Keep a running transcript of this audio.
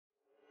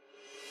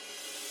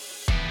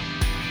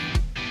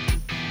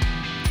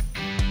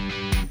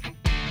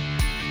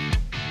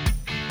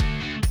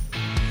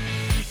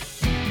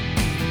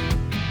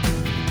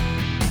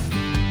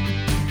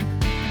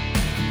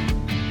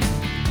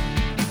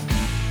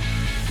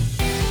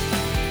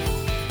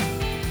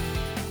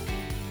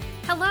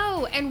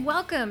and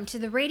welcome to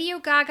the Radio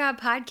Gaga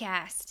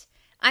podcast.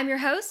 I'm your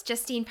host,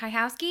 Justine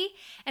Pyhowski,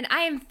 and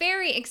I am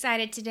very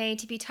excited today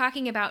to be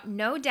talking about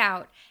No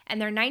Doubt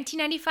and their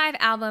 1995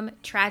 album,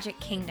 Tragic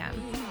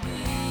Kingdom.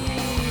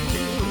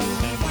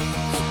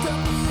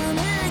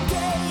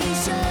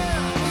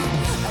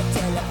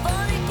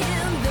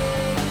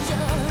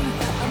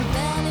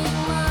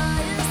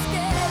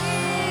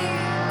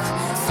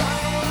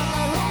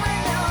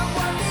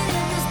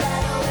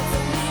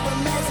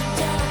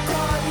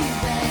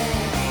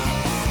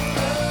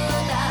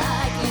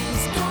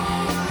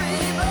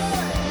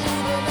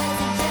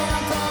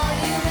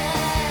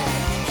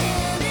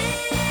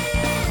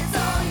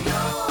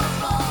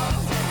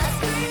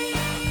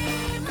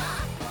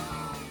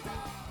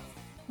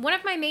 One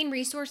of my main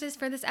resources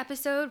for this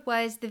episode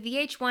was the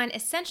VH1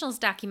 Essentials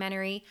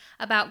documentary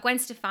about Gwen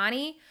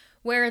Stefani,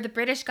 where the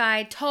British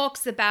guy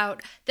talks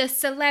about the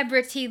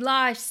celebrity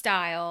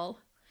lifestyle.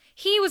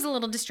 He was a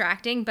little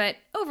distracting, but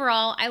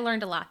overall, I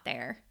learned a lot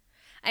there.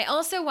 I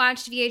also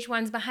watched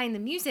VH1's Behind the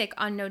Music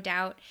on No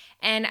Doubt,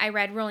 and I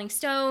read Rolling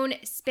Stone,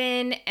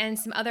 Spin, and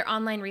some other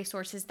online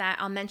resources that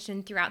I'll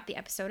mention throughout the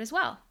episode as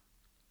well.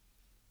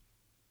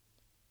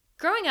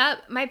 Growing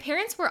up, my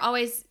parents were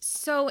always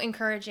so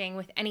encouraging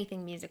with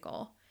anything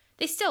musical.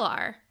 They still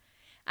are.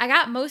 I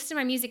got most of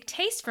my music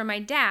taste from my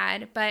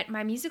dad, but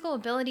my musical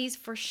abilities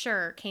for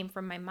sure came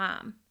from my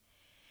mom.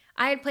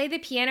 I had played the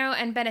piano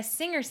and been a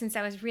singer since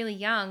I was really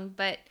young,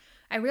 but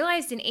I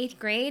realized in 8th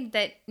grade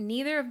that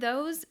neither of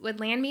those would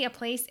land me a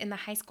place in the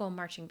high school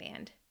marching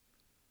band.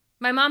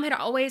 My mom had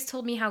always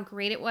told me how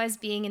great it was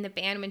being in the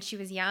band when she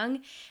was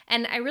young,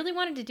 and I really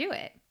wanted to do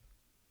it.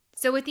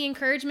 So with the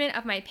encouragement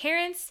of my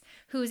parents,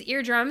 whose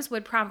eardrums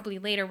would probably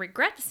later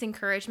regret this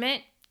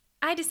encouragement,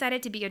 I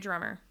decided to be a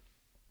drummer.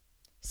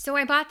 So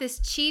I bought this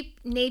cheap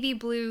navy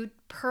blue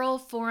Pearl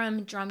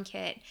Forum drum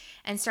kit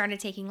and started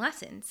taking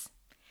lessons.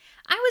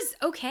 I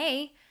was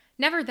okay,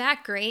 never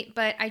that great,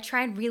 but I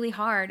tried really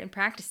hard and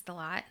practiced a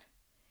lot.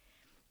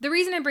 The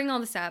reason I bring all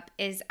this up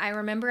is I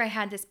remember I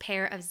had this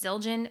pair of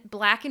Zildjian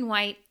black and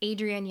white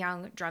Adrian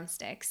Young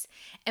drumsticks,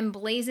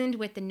 emblazoned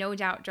with the No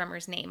Doubt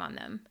drummer's name on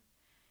them.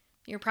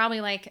 You're probably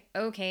like,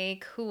 okay,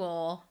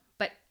 cool.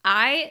 But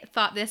I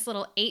thought this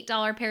little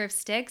 $8 pair of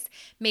sticks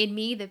made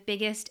me the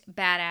biggest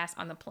badass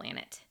on the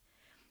planet.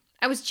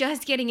 I was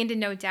just getting into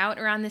No Doubt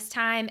around this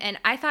time, and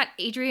I thought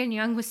Adrian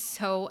Young was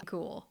so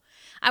cool.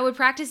 I would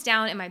practice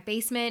down in my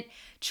basement,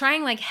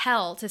 trying like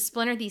hell to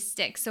splinter these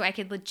sticks so I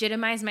could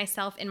legitimize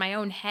myself in my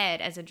own head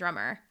as a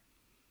drummer.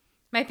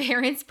 My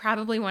parents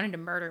probably wanted to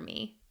murder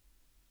me.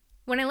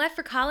 When I left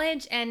for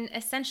college and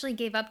essentially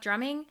gave up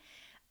drumming,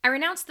 I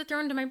renounced the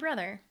throne to my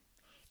brother.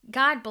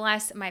 God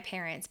bless my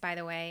parents, by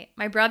the way.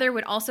 My brother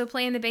would also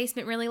play in the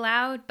basement really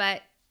loud,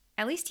 but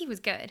at least he was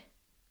good.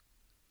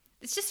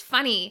 It's just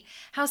funny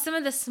how some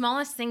of the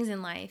smallest things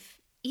in life,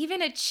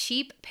 even a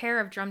cheap pair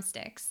of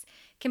drumsticks,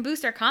 can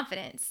boost our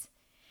confidence.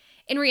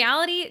 In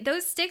reality,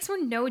 those sticks were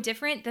no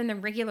different than the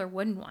regular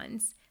wooden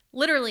ones.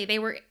 Literally, they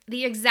were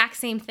the exact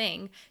same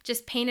thing,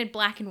 just painted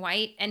black and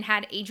white and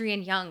had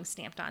Adrian Young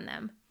stamped on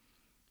them.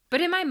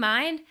 But in my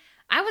mind,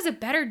 I was a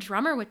better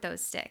drummer with those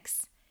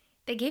sticks.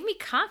 They gave me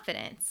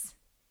confidence.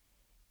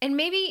 And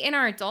maybe in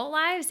our adult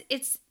lives,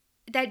 it's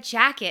that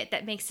jacket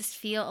that makes us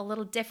feel a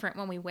little different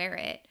when we wear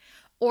it,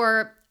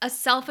 or a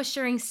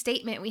self-assuring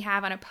statement we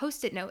have on a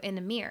Post-it note in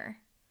the mirror.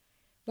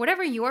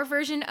 Whatever your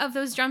version of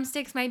those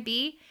drumsticks might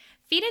be,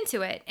 feed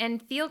into it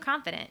and feel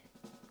confident.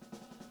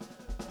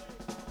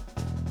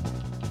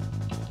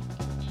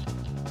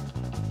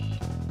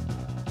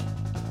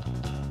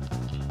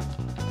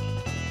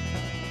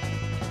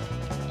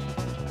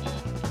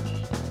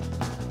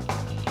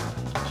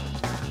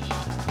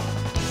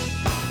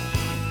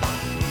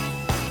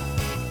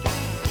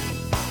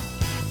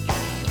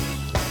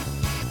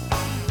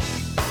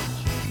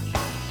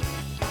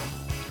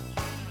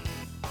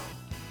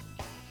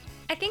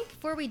 I think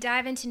before we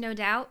dive into No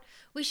Doubt,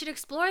 we should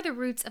explore the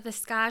roots of the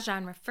ska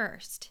genre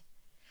first.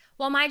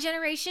 While my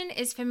generation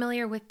is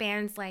familiar with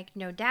bands like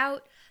No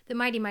Doubt, the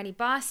Mighty Mighty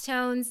Boss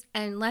Tones,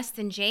 and Less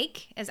Than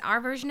Jake as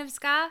our version of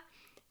ska,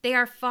 they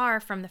are far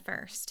from the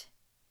first.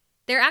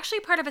 They're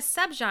actually part of a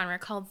subgenre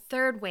called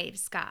third wave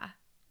ska.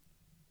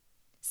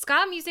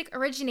 Ska music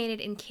originated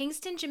in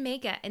Kingston,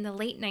 Jamaica in the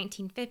late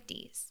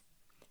 1950s.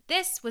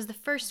 This was the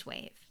first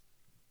wave.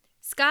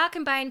 Ska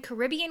combined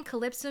Caribbean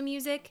calypso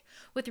music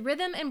with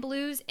rhythm and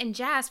blues and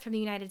jazz from the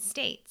United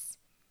States.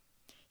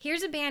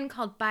 Here's a band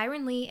called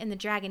Byron Lee and the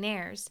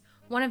Dragonaires,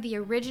 one of the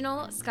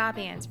original ska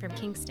bands from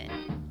Kingston.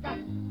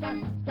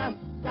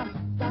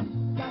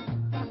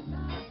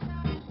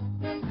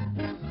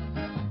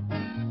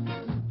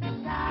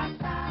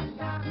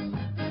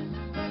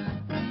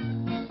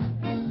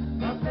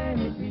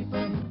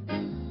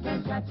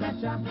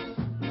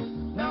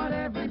 Not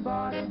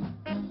everybody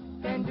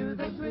can do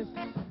the twist,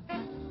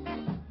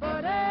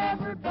 but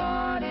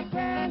everybody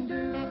can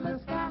do the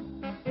ska.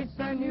 It's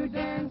a new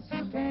dance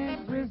you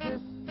can't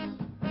resist.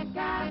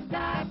 Ska,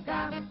 ska,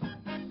 ska.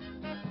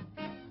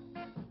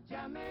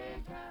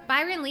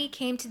 Byron Lee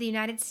came to the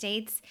United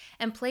States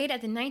and played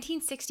at the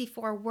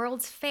 1964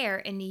 World's Fair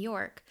in New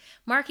York,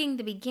 marking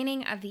the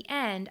beginning of the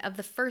end of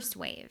the first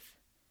wave.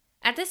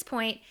 At this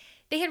point,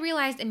 they had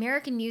realized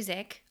American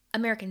music,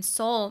 American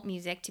soul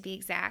music to be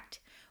exact,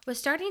 was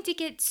starting to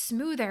get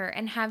smoother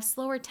and have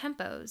slower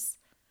tempos.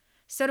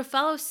 So to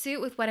follow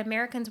suit with what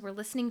Americans were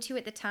listening to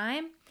at the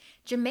time,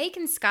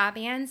 Jamaican ska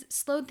bands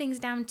slowed things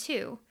down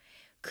too,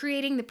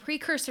 creating the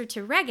precursor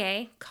to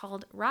reggae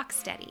called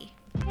rocksteady.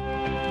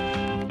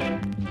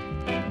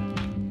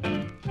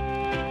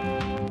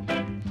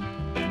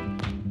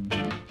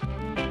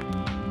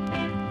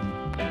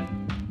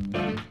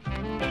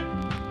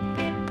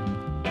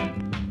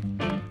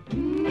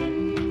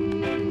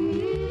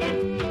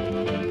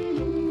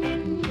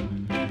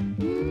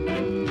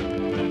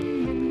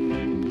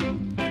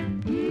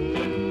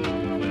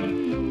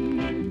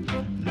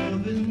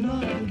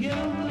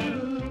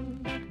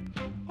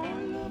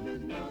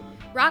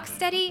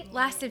 Rocksteady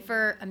lasted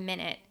for a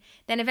minute,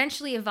 then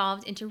eventually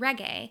evolved into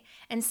reggae,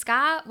 and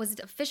ska was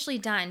officially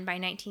done by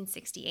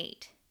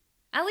 1968.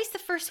 At least the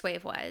first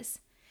wave was.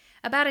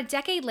 About a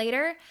decade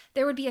later,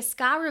 there would be a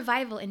ska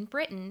revival in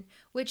Britain,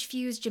 which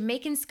fused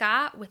Jamaican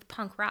ska with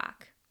punk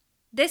rock.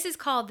 This is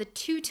called the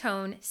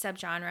two-tone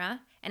subgenre,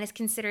 and is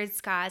considered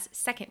ska's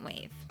second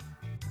wave.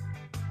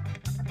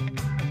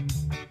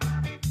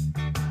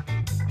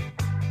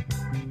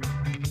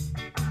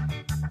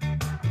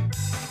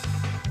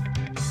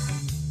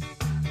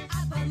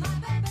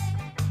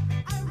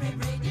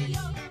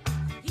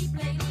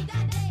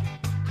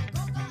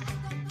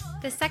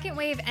 The second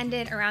wave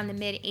ended around the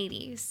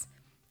mid-80s.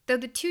 Though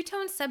the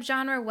two-tone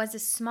subgenre was a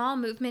small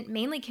movement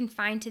mainly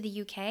confined to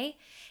the UK,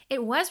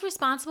 it was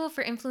responsible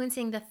for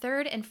influencing the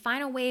third and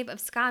final wave of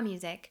ska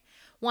music,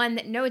 one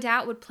that no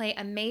doubt would play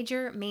a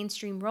major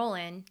mainstream role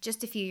in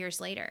just a few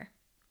years later.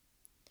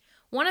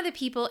 One of the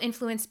people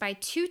influenced by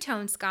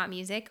two-tone ska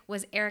music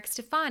was Eric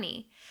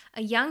Stefani,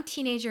 a young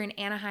teenager in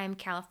Anaheim,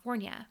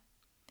 California.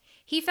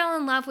 He fell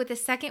in love with the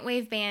second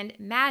wave band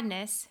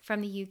Madness from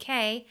the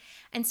UK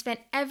and spent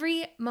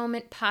every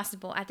moment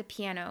possible at the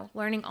piano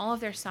learning all of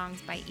their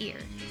songs by ear.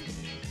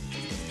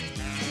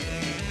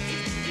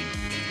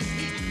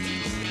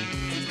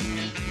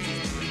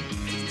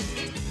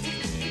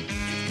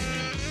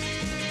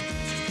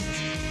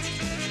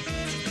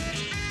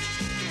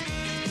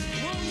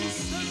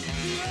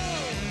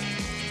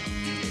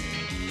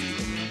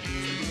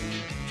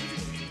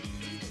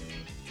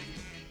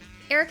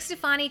 Eric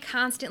Stefani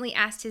constantly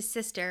asked his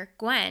sister,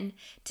 Gwen,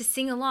 to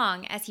sing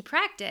along as he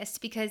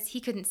practiced because he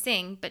couldn't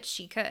sing, but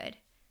she could.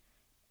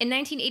 In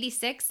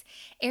 1986,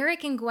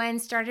 Eric and Gwen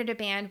started a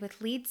band with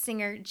lead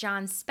singer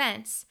John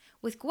Spence,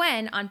 with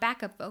Gwen on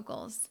backup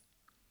vocals.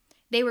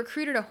 They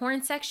recruited a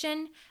horn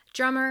section,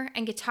 drummer,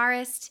 and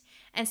guitarist,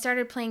 and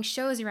started playing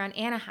shows around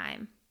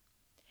Anaheim.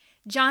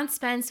 John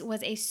Spence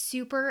was a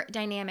super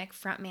dynamic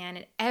frontman,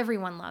 and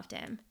everyone loved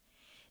him.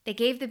 They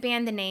gave the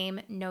band the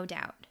name No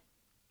Doubt.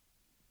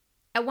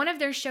 At one of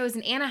their shows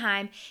in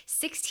Anaheim,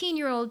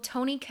 16-year-old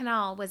Tony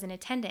Kanal was in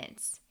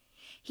attendance.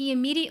 He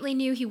immediately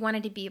knew he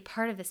wanted to be a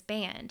part of this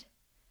band.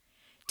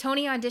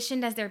 Tony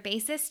auditioned as their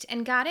bassist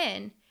and got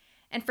in,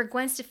 and for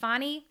Gwen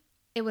Stefani,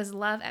 it was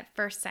love at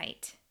first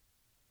sight.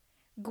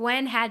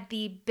 Gwen had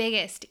the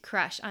biggest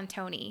crush on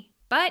Tony,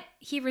 but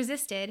he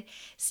resisted,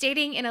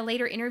 stating in a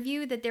later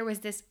interview that there was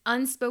this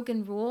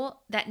unspoken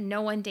rule that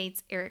no one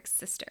dates Eric's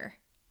sister.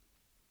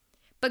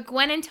 But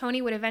Gwen and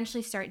Tony would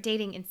eventually start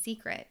dating in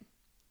secret.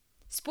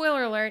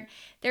 Spoiler alert,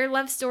 their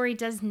love story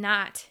does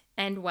not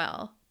end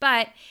well,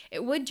 but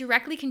it would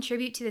directly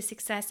contribute to the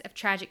success of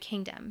Tragic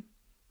Kingdom.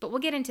 But we'll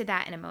get into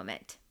that in a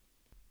moment.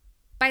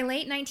 By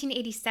late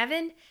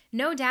 1987,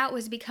 No Doubt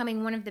was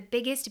becoming one of the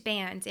biggest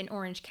bands in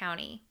Orange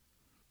County.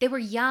 They were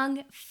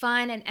young,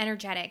 fun, and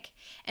energetic,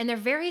 and their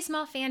very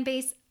small fan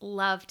base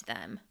loved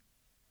them.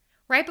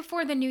 Right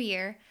before the new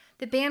year,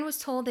 the band was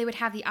told they would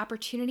have the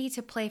opportunity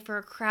to play for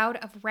a crowd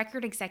of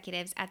record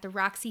executives at the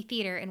Roxy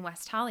Theater in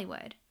West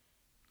Hollywood.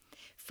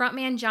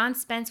 Frontman John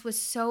Spence was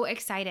so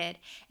excited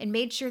and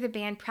made sure the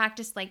band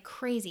practiced like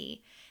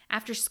crazy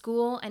after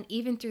school and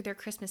even through their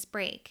Christmas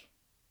break.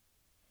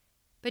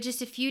 But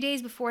just a few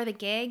days before the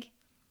gig,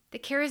 the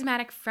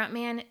charismatic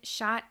frontman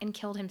shot and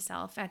killed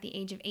himself at the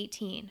age of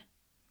 18.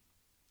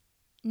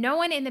 No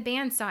one in the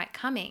band saw it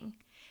coming.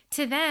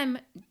 To them,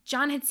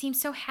 John had seemed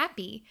so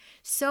happy,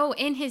 so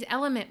in his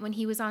element when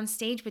he was on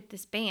stage with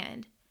this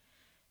band.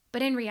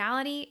 But in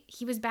reality,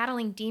 he was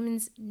battling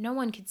demons no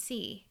one could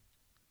see.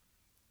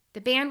 The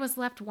band was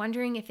left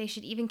wondering if they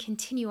should even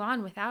continue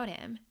on without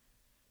him.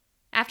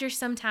 After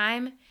some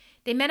time,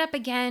 they met up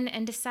again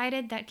and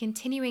decided that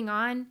continuing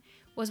on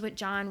was what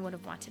John would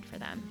have wanted for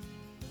them.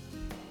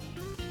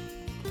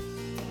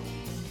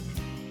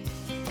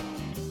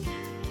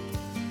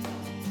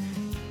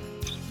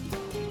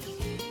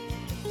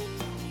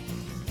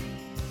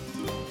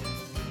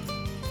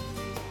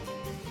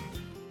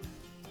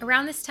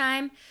 Around this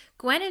time,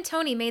 Gwen and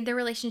Tony made their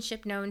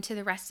relationship known to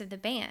the rest of the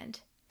band.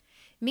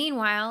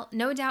 Meanwhile,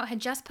 No Doubt had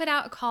just put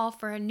out a call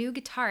for a new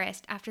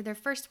guitarist after their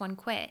first one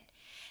quit,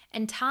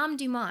 and Tom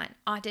Dumont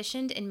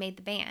auditioned and made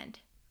the band.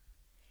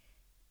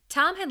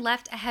 Tom had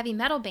left a heavy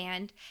metal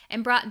band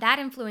and brought that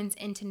influence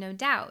into No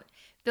Doubt,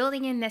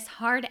 building in this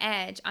hard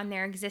edge on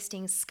their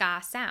existing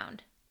ska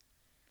sound.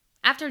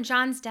 After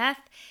John's death,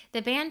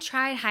 the band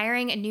tried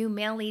hiring a new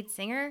male lead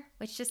singer,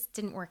 which just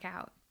didn't work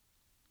out.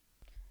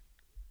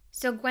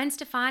 So Gwen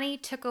Stefani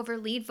took over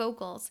lead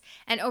vocals,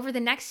 and over the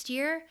next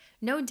year,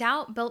 No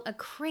Doubt built a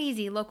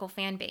crazy local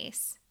fan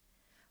base.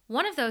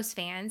 One of those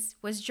fans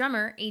was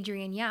drummer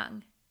Adrian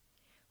Young.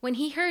 When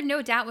he heard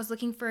No Doubt was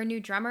looking for a new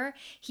drummer,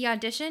 he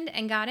auditioned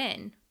and got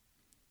in.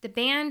 The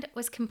band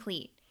was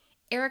complete.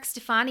 Eric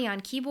Stefani on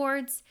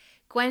keyboards,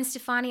 Gwen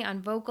Stefani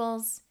on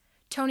vocals,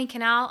 Tony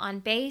Kanal on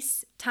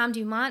bass, Tom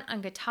Dumont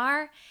on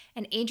guitar,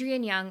 and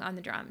Adrian Young on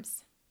the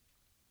drums.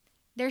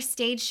 Their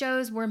stage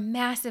shows were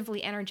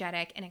massively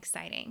energetic and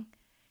exciting.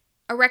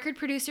 A record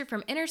producer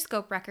from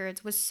Interscope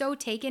Records was so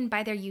taken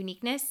by their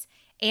uniqueness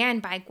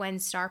and by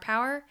Gwen's star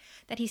power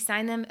that he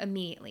signed them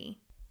immediately.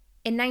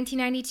 In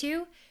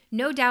 1992,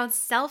 No Doubt's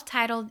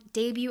self-titled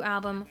debut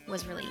album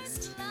was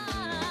released.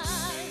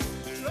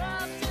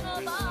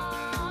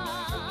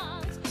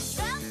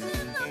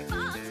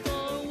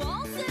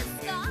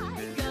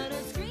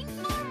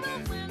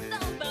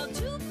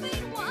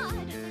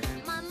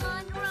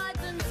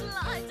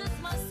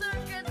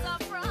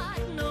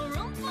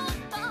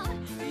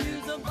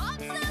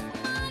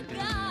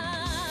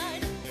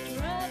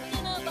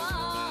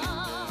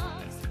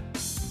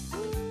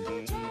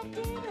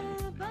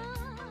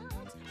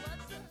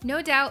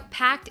 No Doubt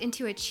packed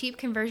into a cheap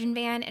conversion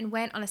van and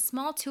went on a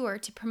small tour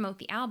to promote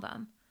the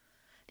album.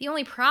 The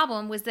only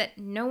problem was that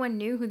no one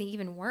knew who they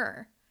even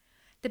were.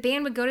 The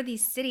band would go to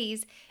these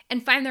cities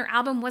and find their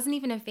album wasn't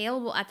even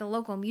available at the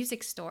local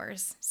music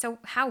stores, so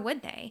how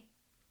would they?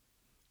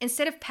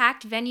 Instead of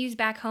packed venues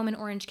back home in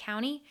Orange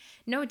County,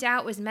 No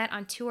Doubt was met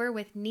on tour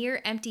with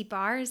near-empty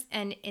bars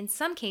and, in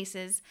some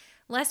cases,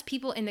 less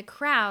people in the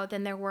crowd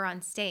than there were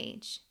on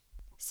stage.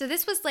 So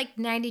this was like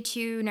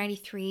 92,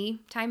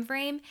 93 time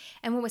frame,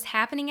 and what was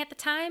happening at the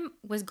time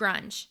was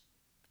grunge.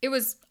 It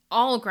was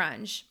all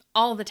grunge,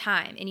 all the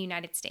time in the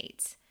United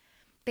States.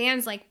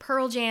 Bands like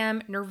Pearl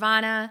Jam,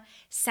 Nirvana,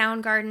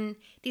 Soundgarden,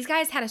 these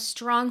guys had a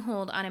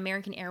stronghold on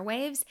American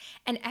airwaves,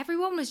 and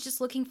everyone was just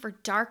looking for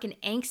dark and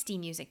angsty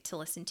music to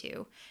listen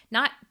to,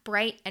 not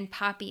bright and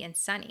poppy and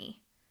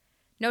sunny.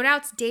 No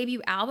Doubt's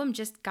debut album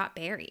just got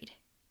buried.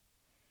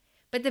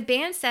 But the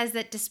band says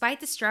that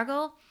despite the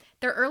struggle,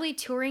 their early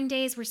touring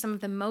days were some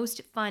of the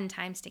most fun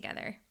times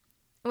together.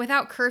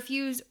 Without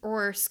curfews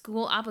or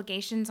school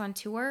obligations on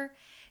tour,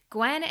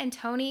 Gwen and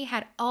Tony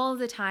had all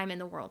the time in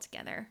the world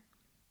together.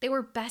 They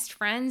were best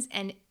friends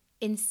and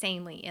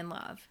insanely in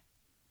love.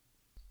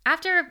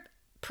 After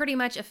pretty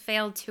much a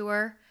failed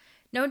tour,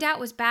 No Doubt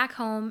was back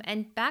home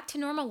and back to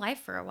normal life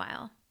for a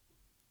while.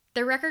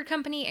 The record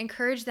company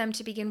encouraged them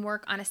to begin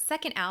work on a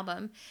second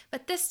album,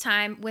 but this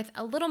time with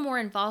a little more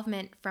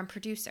involvement from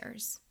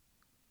producers.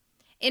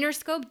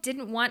 Interscope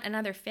didn't want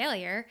another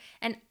failure,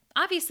 and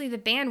obviously the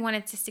band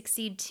wanted to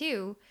succeed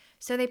too,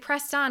 so they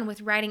pressed on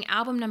with writing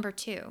album number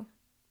 2.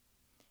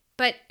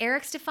 But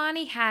Eric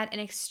Stefani had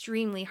an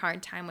extremely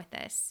hard time with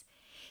this.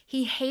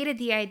 He hated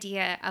the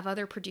idea of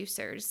other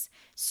producers,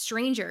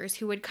 strangers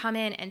who would come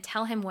in and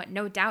tell him what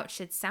No Doubt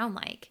should sound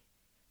like.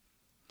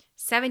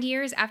 7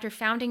 years after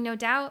founding No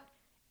Doubt,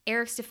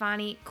 Eric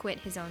Stefani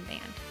quit his own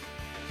band.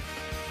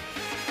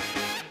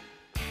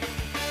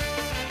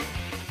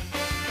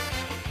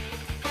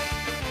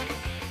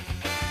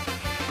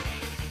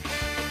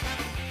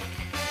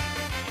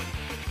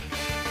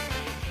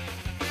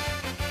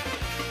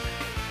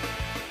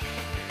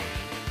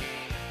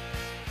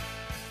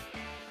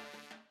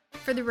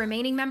 For the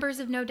remaining members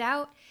of No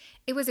Doubt,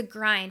 it was a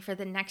grind for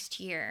the next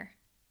year.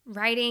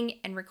 Writing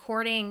and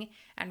recording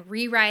and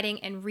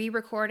rewriting and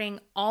re-recording,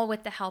 all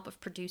with the help of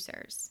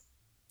producers.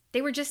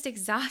 They were just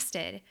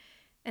exhausted,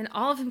 and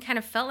all of them kind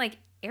of felt like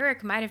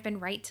Eric might have been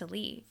right to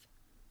leave.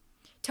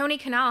 Tony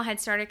Kanal had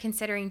started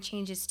considering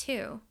changes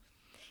too.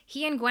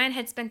 He and Gwen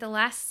had spent the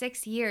last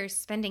 6 years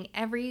spending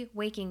every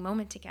waking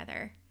moment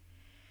together.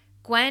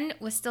 Gwen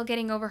was still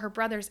getting over her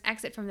brother's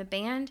exit from the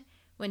band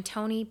when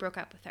Tony broke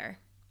up with her.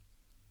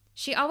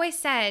 She always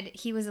said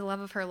he was the love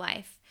of her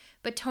life,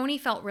 but Tony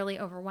felt really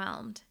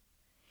overwhelmed.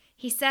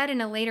 He said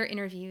in a later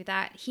interview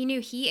that he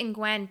knew he and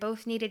Gwen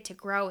both needed to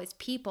grow as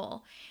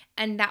people,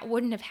 and that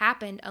wouldn't have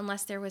happened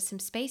unless there was some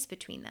space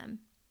between them.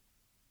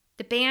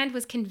 The band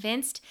was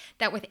convinced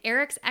that with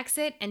Eric's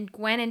exit and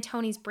Gwen and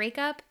Tony's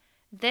breakup,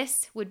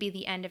 this would be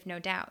the end of No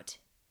Doubt.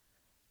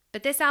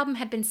 But this album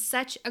had been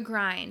such a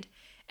grind,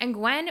 and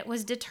Gwen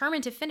was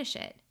determined to finish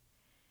it.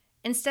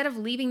 Instead of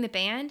leaving the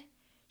band,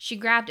 she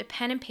grabbed a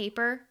pen and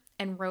paper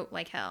and wrote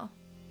like hell.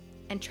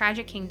 And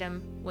Tragic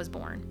Kingdom was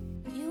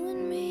born. You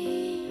and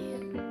me,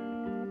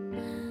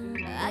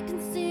 I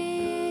can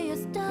see us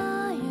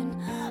dying,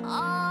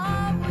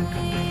 are we?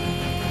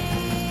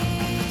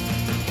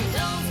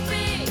 Don't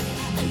speak,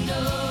 I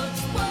know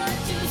just what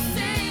you're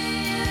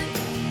saying,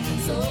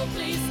 so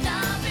please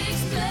stop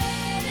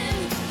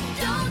explaining.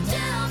 Don't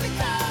tell me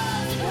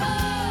 'cause it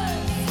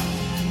hurts.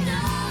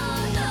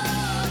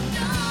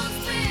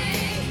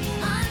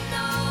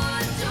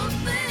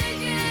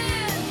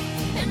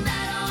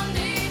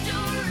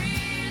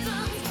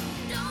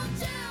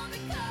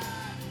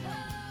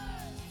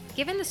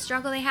 given the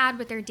struggle they had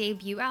with their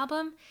debut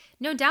album,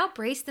 no doubt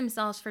braced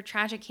themselves for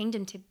Tragic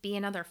Kingdom to be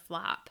another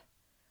flop.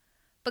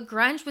 But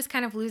grunge was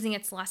kind of losing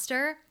its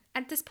luster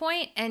at this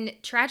point, and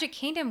Tragic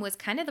Kingdom was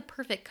kind of the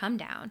perfect come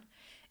down.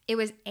 It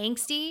was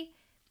angsty,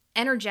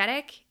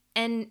 energetic,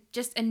 and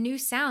just a new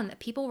sound that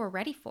people were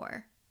ready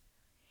for.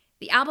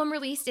 The album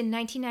released in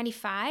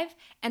 1995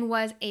 and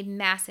was a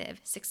massive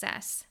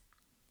success.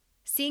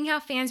 Seeing how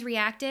fans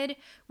reacted,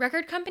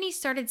 record companies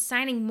started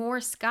signing more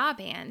ska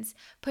bands,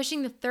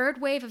 pushing the third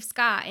wave of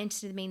ska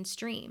into the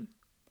mainstream.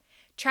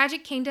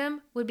 Tragic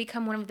Kingdom would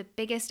become one of the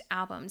biggest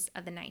albums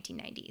of the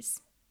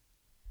 1990s.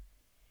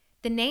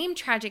 The name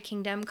Tragic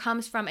Kingdom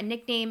comes from a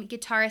nickname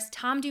guitarist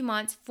Tom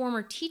Dumont's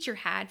former teacher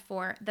had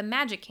for the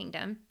Magic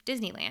Kingdom,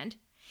 Disneyland,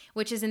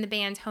 which is in the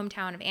band's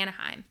hometown of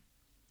Anaheim.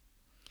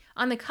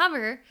 On the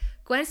cover,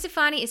 Gwen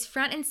Stefani is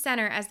front and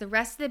center as the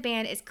rest of the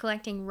band is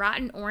collecting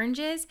rotten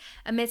oranges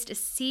amidst a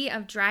sea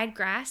of dried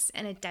grass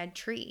and a dead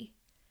tree.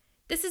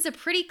 This is a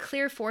pretty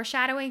clear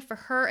foreshadowing for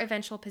her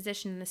eventual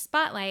position in the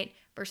spotlight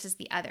versus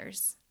the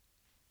others.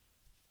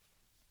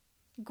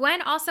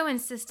 Gwen also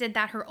insisted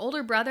that her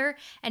older brother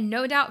and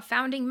no doubt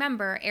founding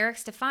member Eric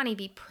Stefani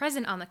be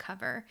present on the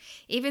cover,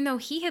 even though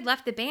he had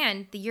left the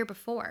band the year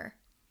before.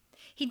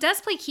 He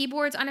does play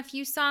keyboards on a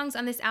few songs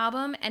on this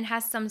album and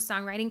has some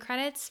songwriting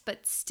credits,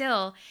 but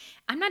still,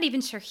 I'm not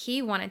even sure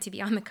he wanted to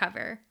be on the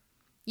cover.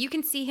 You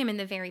can see him in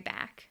the very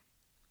back.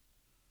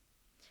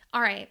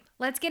 All right,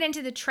 let's get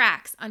into the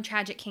tracks on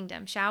Tragic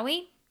Kingdom, shall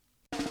we?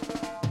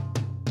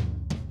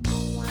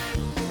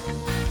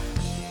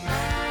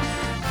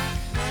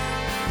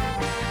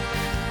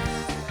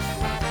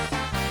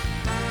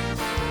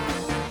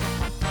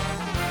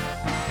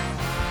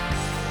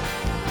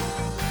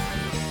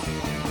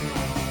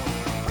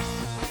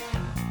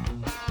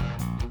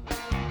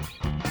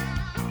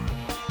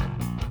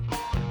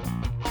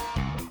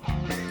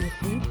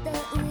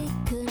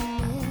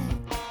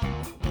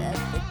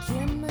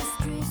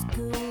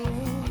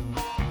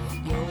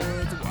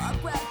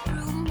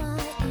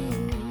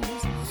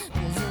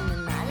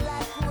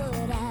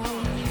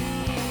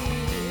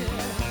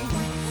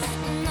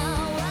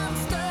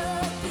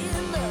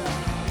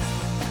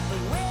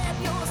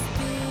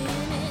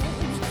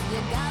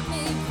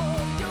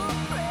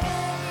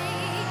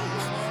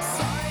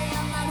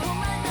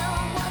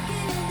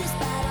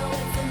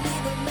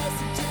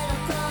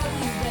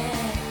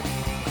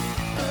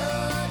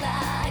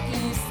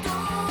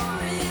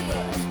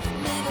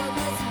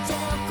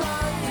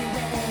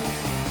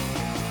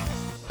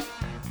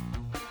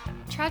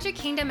 Tragic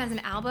Kingdom as an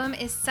album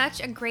is such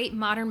a great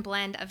modern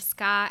blend of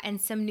ska and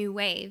some new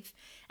wave,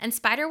 and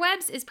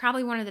Spiderwebs is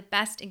probably one of the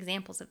best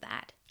examples of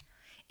that.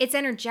 It's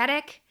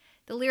energetic,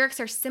 the lyrics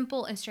are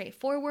simple and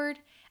straightforward,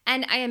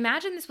 and I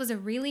imagine this was a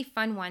really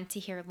fun one to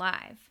hear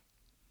live.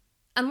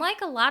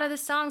 Unlike a lot of the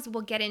songs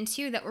we'll get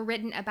into that were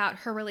written about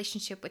her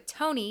relationship with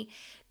Tony,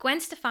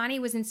 Gwen Stefani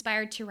was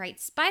inspired to write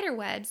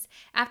Spiderwebs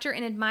after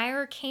an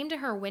admirer came to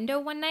her window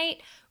one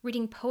night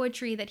reading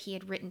poetry that he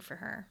had written for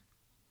her.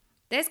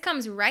 This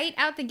comes right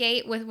out the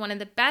gate with one of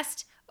the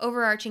best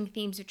overarching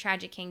themes of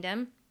Tragic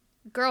Kingdom,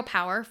 girl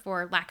power,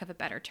 for lack of a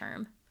better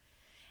term.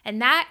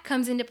 And that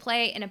comes into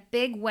play in a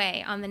big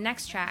way on the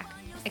next track,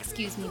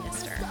 Excuse Me,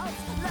 Mister.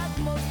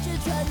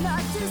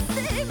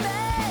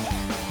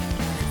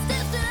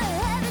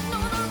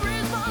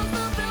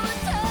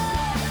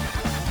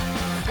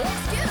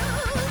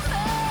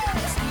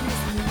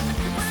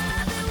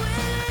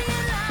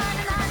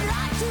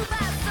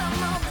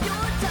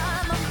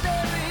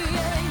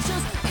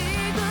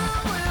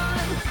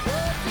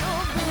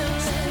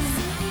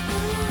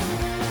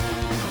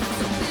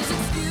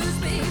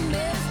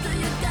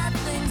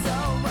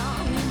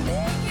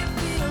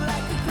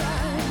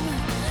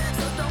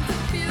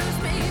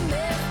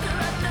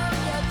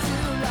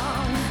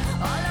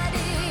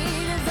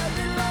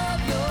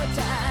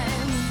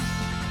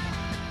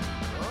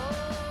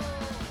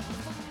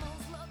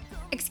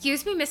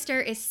 Excuse Me,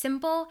 Mister is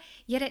simple,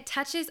 yet it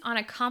touches on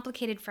a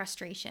complicated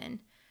frustration.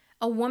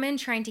 A woman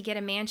trying to get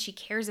a man she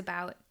cares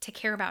about to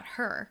care about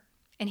her,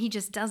 and he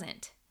just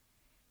doesn't.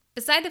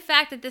 Beside the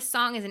fact that this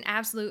song is an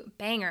absolute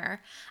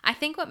banger, I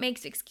think what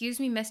makes Excuse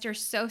Me, Mister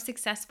so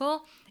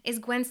successful is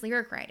Gwen's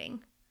lyric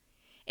writing.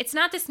 It's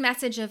not this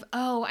message of,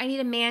 oh, I need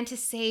a man to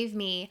save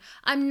me,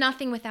 I'm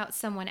nothing without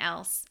someone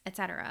else,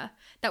 etc.,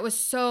 that was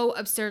so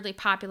absurdly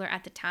popular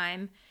at the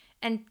time,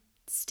 and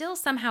still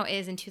somehow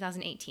is in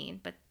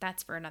 2018, but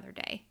that's for another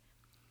day.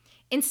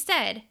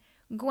 Instead,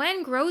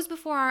 Gwen grows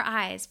before our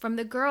eyes from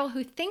the girl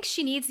who thinks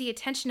she needs the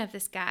attention of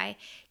this guy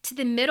to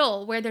the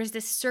middle where there's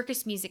this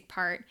circus music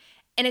part,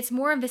 and it's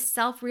more of a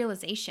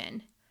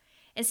self-realization.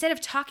 Instead of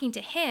talking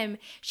to him,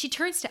 she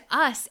turns to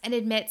us and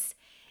admits,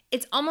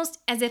 it's almost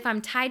as if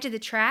I'm tied to the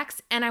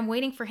tracks and I'm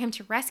waiting for him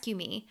to rescue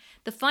me.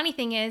 The funny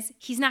thing is,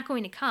 he's not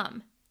going to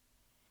come.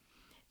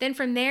 Then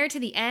from there to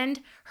the end,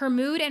 her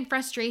mood and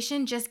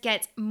frustration just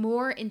gets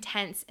more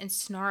intense and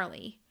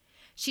snarly.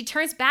 She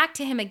turns back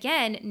to him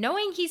again,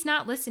 knowing he's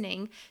not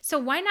listening, so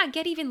why not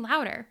get even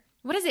louder?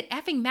 What does it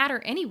effing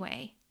matter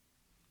anyway?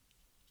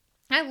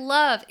 I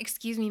love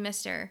Excuse Me,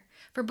 Mister.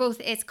 for both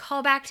its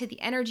callback to the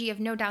energy of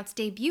No Doubt's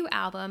debut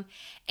album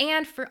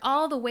and for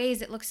all the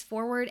ways it looks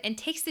forward and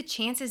takes the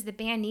chances the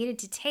band needed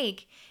to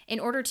take in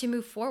order to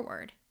move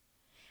forward.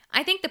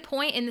 I think the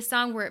point in the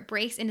song where it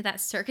breaks into that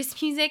circus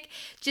music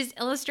just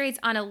illustrates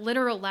on a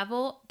literal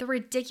level the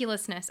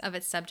ridiculousness of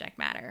its subject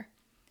matter.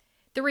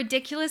 The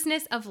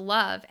ridiculousness of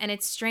love and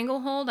its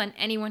stranglehold on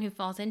anyone who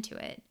falls into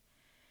it.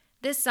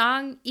 This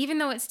song, even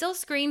though it still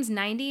screams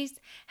 90s,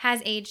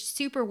 has aged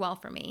super well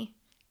for me.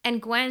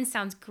 And Gwen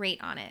sounds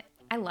great on it.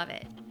 I love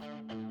it.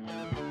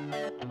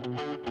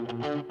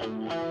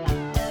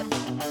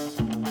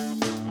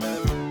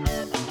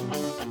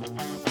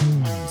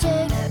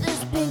 Take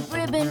this pink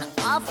ribbon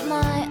off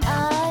my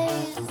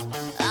eyes.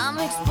 I'm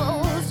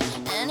exposed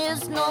and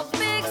it's no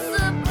big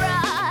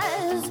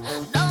surprise.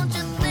 Don't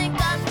you think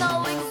I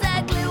know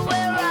exactly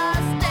where I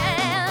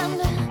stand?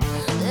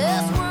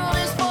 This world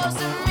is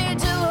forcing me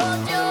to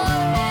hold your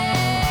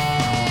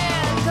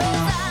hand.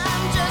 'Cause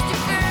I'm just a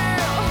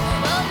girl,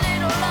 a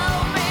little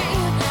lonely.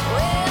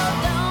 Well,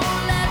 don't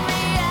let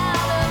me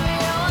out of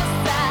your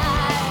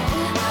sight.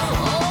 Oh,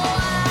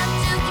 I'm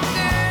just a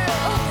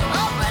girl,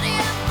 already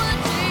at my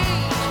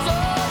teeth. So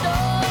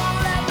don't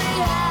let me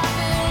have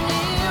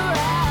any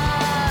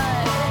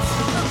rights.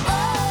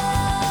 Oh,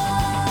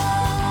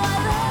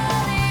 I've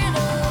had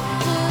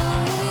enough to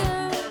hear.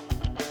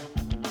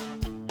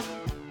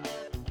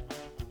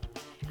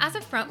 As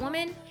a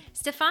frontwoman,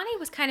 Stefani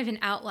was kind of an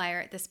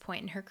outlier at this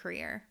point in her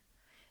career.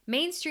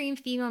 Mainstream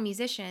female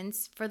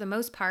musicians, for the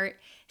most part,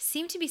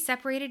 seem to be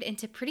separated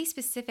into pretty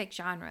specific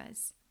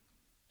genres.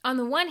 On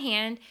the one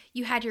hand,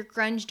 you had your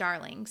grunge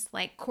darlings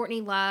like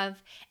Courtney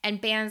Love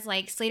and bands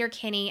like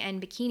Sleater-Kinney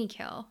and Bikini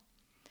Kill.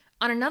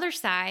 On another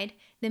side,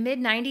 the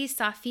mid-90s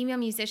saw female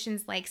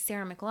musicians like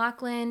Sarah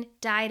McLachlan,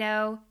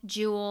 Dido,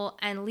 Jewel,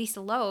 and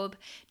Lisa Loeb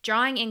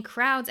drawing in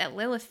crowds at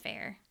Lilith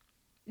Fair.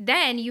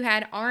 Then you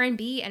had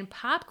R&B and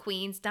pop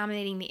queens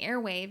dominating the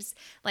airwaves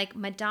like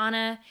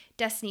Madonna,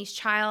 Destiny's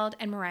Child,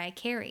 and Mariah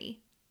Carey.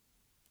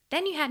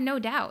 Then you had No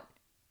Doubt.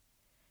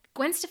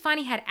 Gwen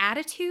Stefani had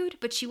attitude,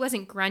 but she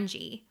wasn't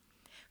grungy.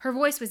 Her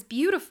voice was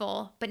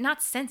beautiful, but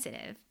not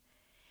sensitive.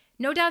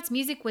 No Doubt's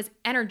music was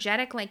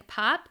energetic like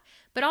pop,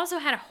 but also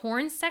had a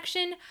horn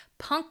section,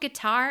 punk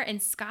guitar,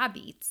 and ska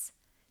beats.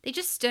 They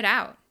just stood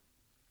out.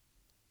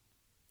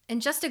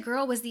 And Just a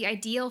Girl was the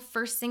ideal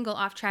first single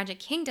off Tragic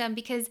Kingdom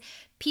because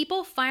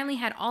people finally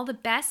had all the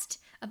best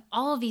of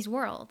all of these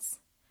worlds.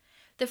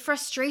 The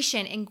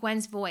frustration in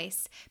Gwen's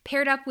voice,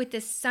 paired up with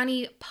this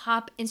sunny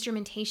pop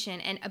instrumentation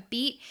and a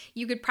beat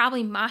you could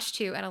probably mosh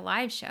to at a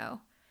live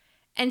show.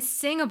 And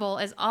singable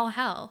as all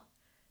hell.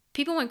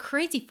 People went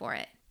crazy for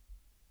it.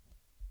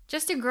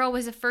 Just a Girl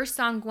was the first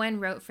song Gwen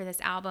wrote for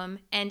this album,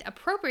 and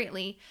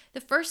appropriately,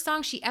 the first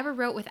song she ever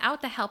wrote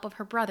without the help of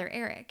her brother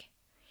Eric.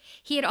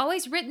 He had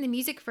always written the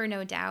music for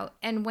No Doubt,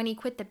 and when he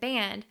quit the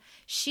band,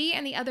 she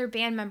and the other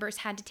band members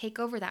had to take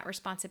over that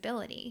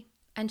responsibility.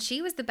 And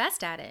she was the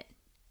best at it.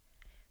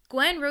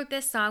 Gwen wrote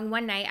this song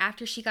one night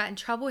after she got in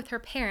trouble with her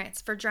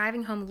parents for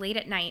driving home late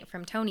at night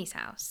from Tony's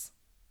house.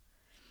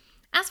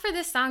 As for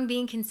this song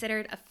being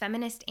considered a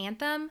feminist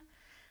anthem,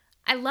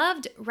 I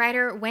loved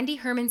writer Wendy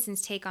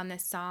Hermanson's take on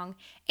this song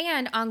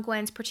and on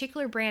Gwen's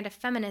particular brand of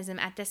feminism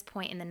at this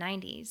point in the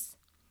 90s.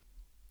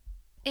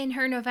 In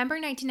her November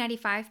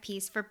 1995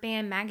 piece for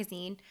Band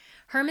magazine,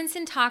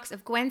 Hermanson talks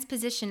of Gwen's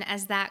position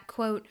as that,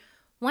 quote,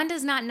 one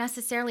does not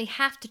necessarily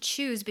have to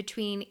choose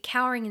between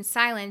cowering in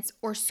silence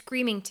or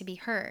screaming to be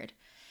heard.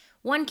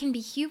 One can be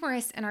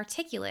humorous and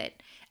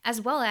articulate,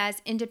 as well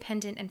as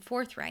independent and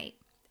forthright,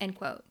 end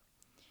quote.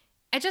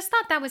 I just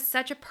thought that was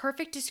such a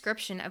perfect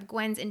description of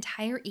Gwen's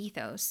entire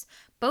ethos,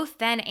 both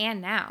then and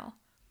now.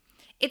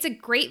 It's a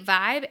great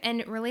vibe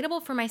and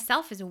relatable for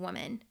myself as a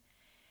woman.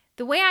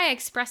 The way I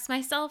express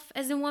myself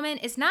as a woman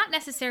is not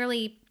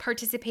necessarily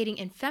participating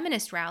in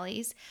feminist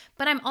rallies,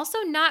 but I'm also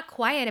not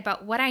quiet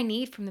about what I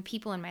need from the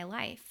people in my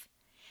life.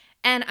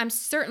 And I'm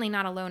certainly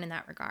not alone in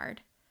that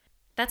regard.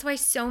 That's why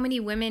so many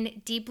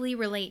women deeply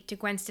relate to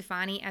Gwen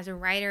Stefani as a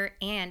writer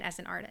and as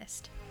an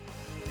artist.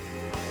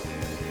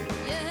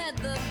 You had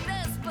the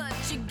best, but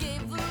you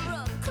gave her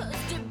up, 'cause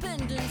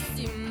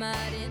dependency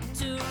might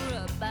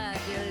interrupt.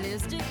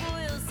 Idealistic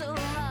will so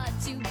hard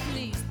to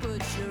please,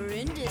 put your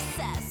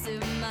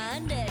indecisive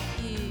mind at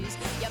ease.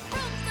 You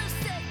broke the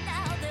set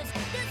now,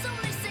 there's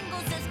only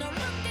singles, there's no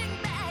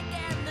looking back,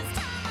 and this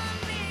time I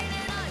mean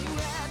it. Are you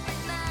happy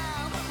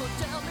now? Well,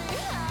 tell me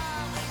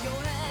how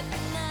you're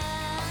happy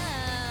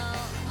now.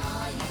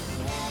 Are you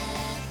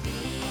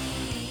happy?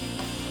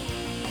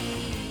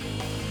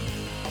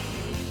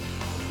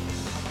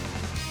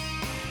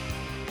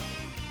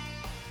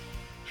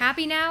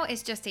 Happy Now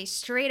is just a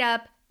straight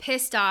up,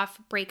 pissed off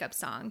breakup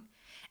song.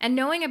 And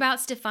knowing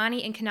about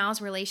Stefani and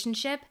Kanal's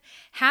relationship,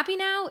 Happy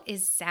Now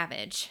is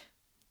savage.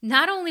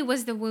 Not only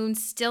was the wound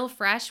still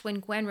fresh when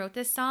Gwen wrote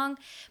this song,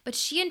 but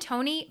she and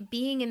Tony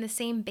being in the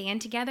same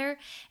band together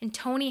and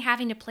Tony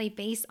having to play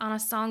bass on a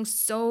song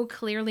so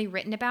clearly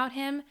written about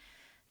him,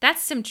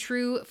 that's some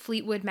true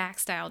Fleetwood Mac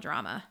style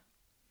drama.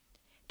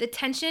 The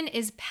tension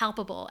is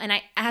palpable and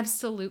I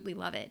absolutely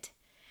love it.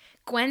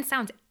 Gwen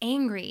sounds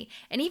angry,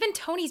 and even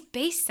Tony's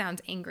bass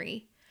sounds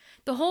angry.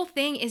 The whole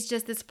thing is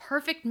just this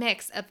perfect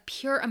mix of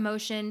pure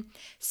emotion,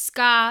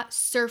 ska,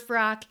 surf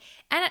rock,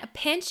 and a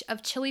pinch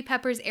of Chili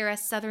Peppers era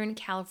Southern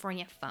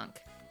California funk.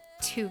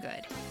 Too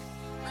good.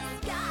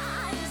 The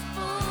sky is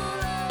full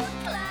of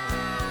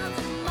clouds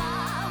and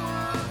my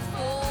world's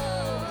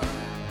full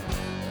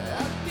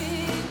of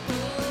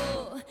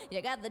people.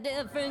 You got the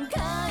different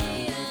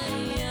kinds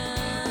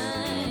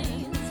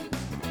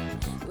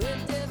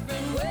with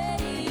different ways.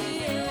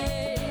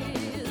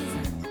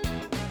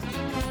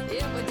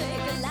 It would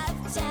take a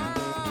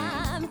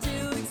lifetime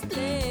to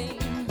explain,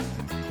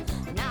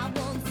 and I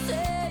won't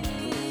say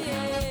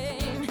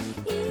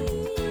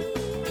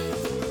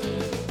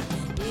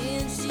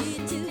is she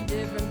two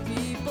different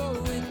people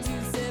with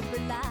two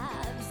separate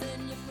lives,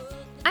 and you both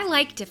I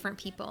like Different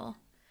People.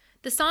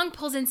 The song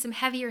pulls in some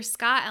heavier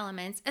ska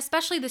elements,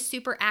 especially the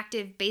super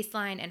active bass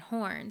line and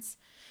horns,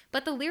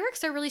 but the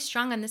lyrics are really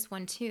strong on this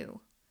one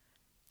too.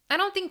 I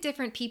don't think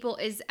Different People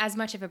is as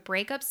much of a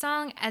breakup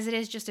song as it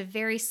is just a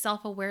very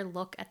self-aware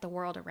look at the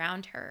world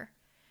around her.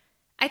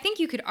 I think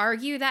you could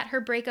argue that her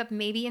breakup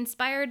maybe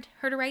inspired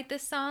her to write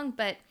this song,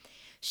 but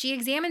she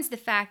examines the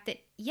fact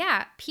that,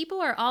 yeah,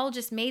 people are all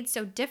just made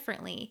so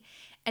differently,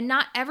 and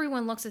not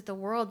everyone looks at the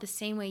world the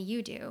same way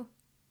you do.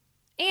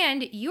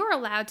 And you're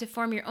allowed to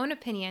form your own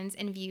opinions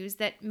and views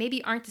that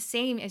maybe aren't the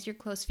same as your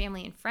close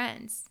family and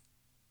friends.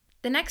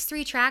 The next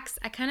 3 tracks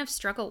I kind of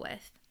struggle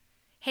with.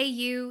 Hey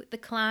You, The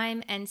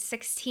Climb, and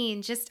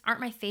 16 just aren't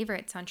my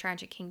favorites on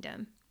Tragic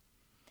Kingdom.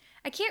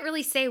 I can't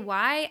really say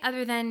why,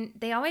 other than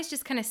they always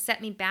just kind of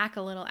set me back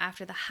a little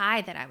after the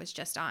high that I was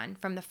just on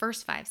from the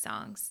first 5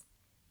 songs.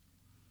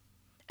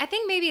 I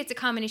think maybe it's a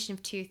combination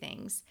of 2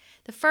 things.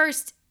 The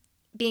first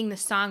being the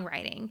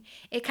songwriting.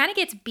 It kind of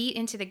gets beat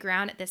into the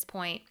ground at this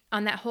point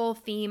on that whole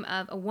theme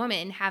of a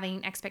woman having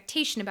an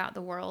expectation about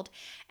the world,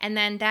 and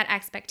then that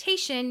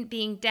expectation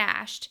being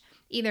dashed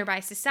either by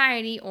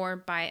society or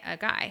by a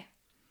guy.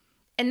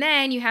 And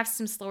then you have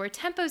some slower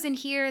tempos in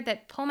here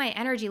that pull my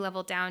energy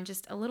level down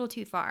just a little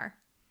too far.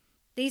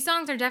 These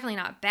songs are definitely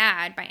not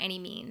bad by any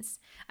means.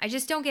 I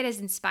just don't get as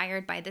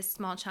inspired by this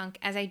small chunk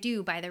as I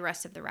do by the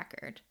rest of the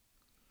record.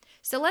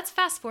 So let's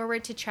fast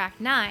forward to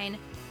track 9,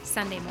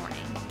 Sunday Morning.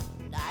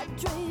 I'd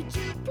trade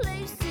you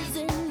places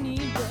any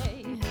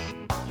day.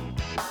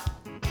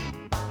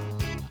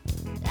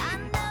 I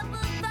never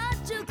thought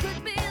you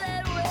could be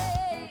that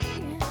way.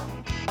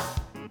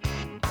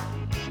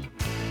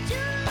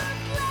 You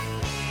look like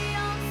me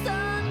on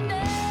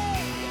Sunday.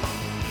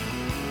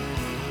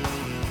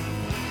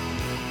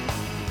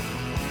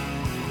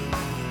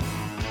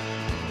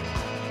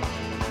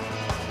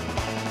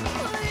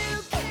 Well, you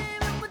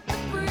came in with the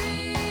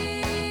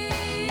breeze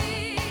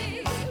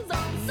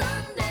on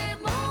Sunday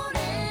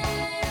morning.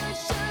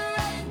 Sure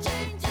ain't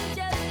changed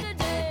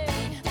yesterday.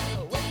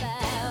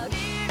 Without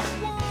any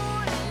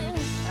warning,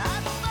 I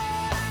thought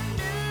I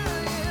knew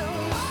you.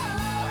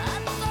 I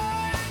thought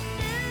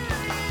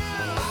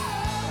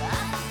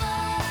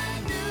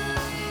I knew you.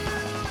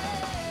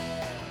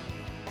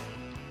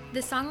 The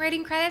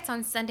songwriting credits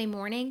on Sunday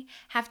Morning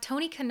have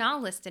Tony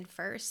Kanal listed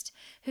first,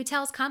 who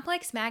tells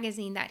Complex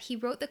Magazine that he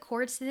wrote the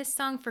chords to this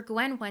song for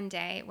Gwen one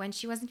day when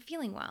she wasn't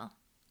feeling well.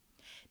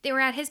 They were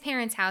at his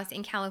parents' house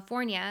in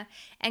California,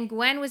 and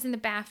Gwen was in the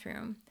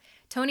bathroom.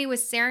 Tony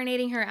was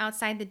serenading her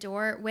outside the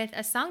door with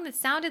a song that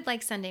sounded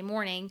like Sunday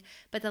Morning,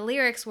 but the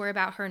lyrics were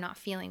about her not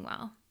feeling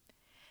well.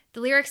 The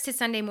lyrics to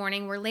Sunday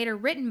Morning were later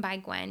written by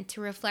Gwen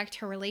to reflect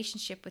her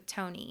relationship with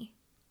Tony.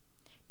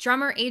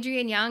 Drummer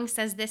Adrian Young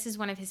says this is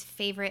one of his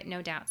favorite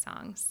No Doubt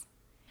songs.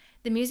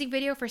 The music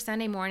video for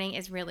Sunday Morning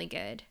is really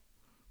good.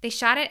 They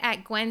shot it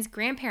at Gwen's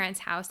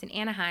grandparents' house in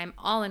Anaheim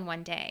all in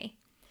one day.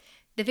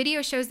 The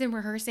video shows them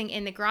rehearsing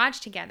in the garage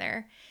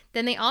together.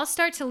 Then they all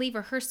start to leave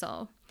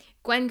rehearsal.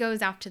 Gwen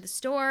goes off to the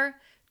store.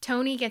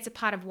 Tony gets a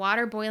pot of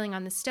water boiling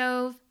on the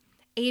stove.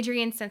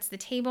 Adrian sets the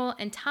table,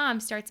 and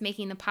Tom starts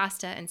making the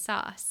pasta and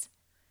sauce.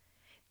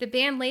 The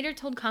band later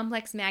told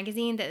Complex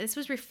Magazine that this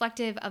was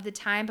reflective of the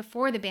time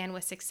before the band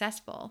was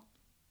successful.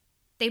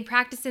 They'd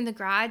practice in the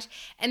garage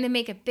and then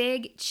make a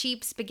big,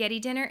 cheap spaghetti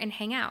dinner and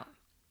hang out.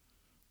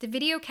 The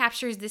video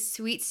captures this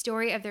sweet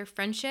story of their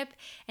friendship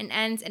and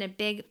ends in a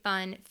big,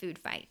 fun food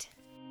fight.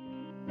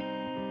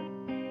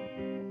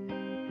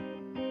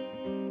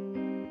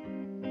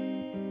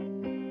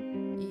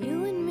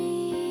 You and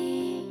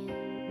me,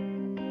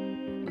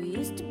 we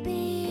used to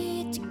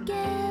be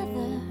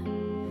together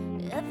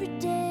every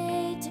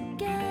day,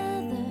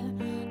 together,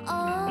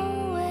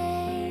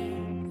 always.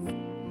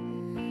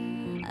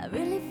 I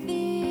really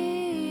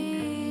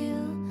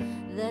feel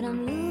that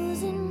I'm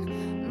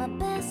losing my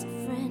best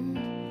friend.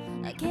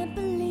 I can't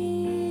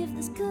believe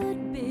this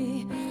could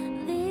be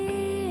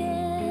the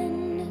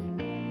end.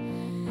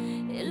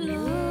 It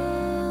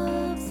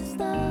looks as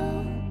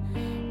though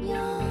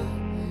you're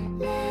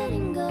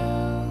letting go,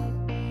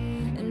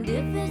 and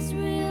if it's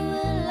real,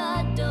 well,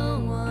 I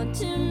don't want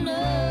to know.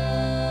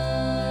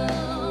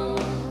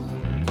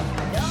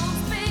 Don't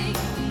speak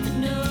to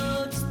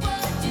know just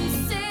what you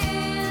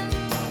said,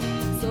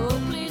 so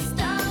please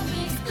stop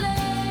me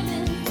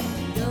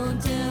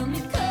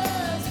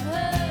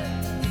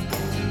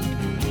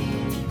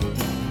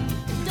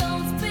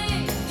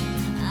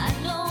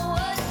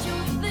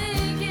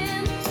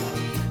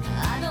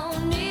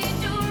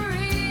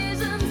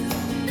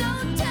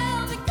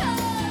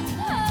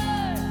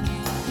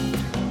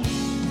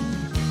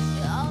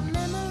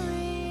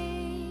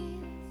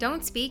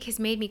Don't Speak has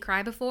made me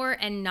cry before,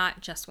 and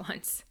not just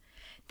once.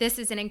 This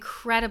is an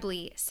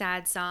incredibly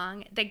sad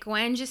song that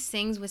Gwen just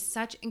sings with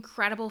such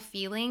incredible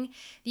feeling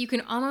that you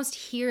can almost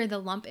hear the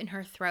lump in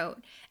her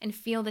throat and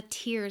feel the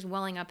tears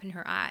welling up in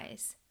her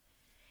eyes.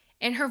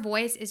 And her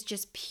voice is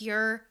just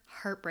pure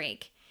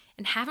heartbreak.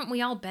 And haven't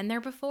we all been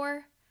there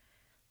before?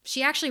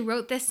 She actually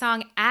wrote this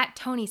song at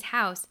Tony's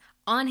house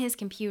on his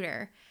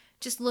computer,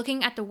 just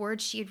looking at the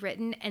words she had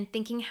written and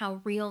thinking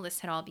how real this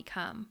had all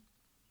become.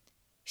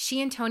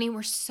 She and Tony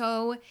were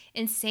so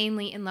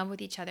insanely in love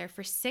with each other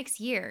for 6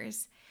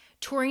 years,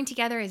 touring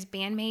together as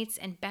bandmates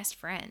and best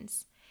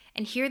friends.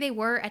 And here they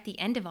were at the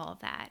end of all of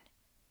that.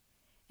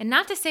 And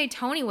not to say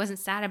Tony wasn't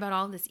sad about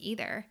all this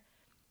either.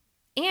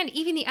 And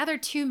even the other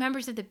 2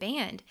 members of the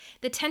band,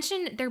 the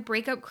tension their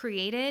breakup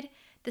created,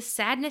 the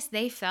sadness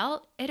they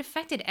felt, it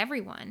affected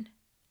everyone.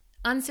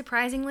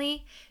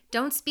 Unsurprisingly,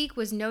 Don't Speak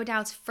was No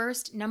Doubt's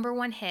first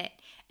 #1 hit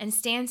and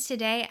stands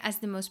today as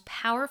the most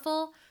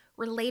powerful,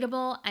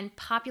 relatable, and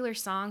popular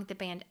song the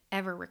band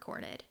ever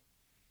recorded.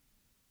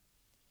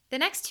 The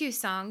next 2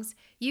 songs,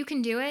 You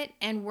Can Do It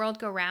and World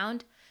Go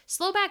Round,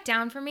 slow back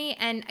down for me,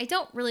 and I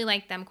don't really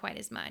like them quite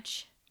as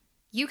much.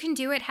 You Can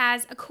Do It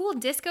has a cool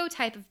disco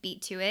type of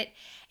beat to it,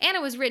 and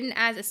it was written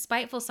as a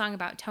spiteful song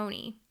about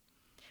Tony.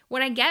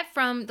 What I get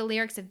from the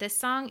lyrics of this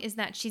song is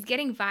that she's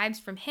getting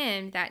vibes from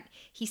him that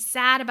he's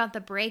sad about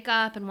the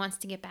breakup and wants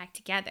to get back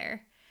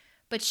together.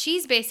 But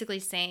she's basically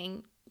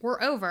saying,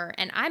 we're over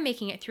and I'm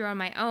making it through on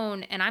my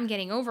own and I'm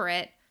getting over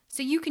it,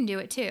 so you can do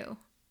it too.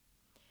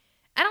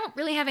 I don't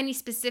really have any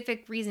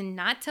specific reason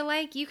not to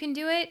like You Can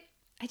Do It.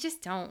 I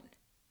just don't.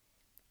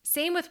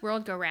 Same with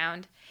World Go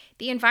Round.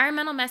 The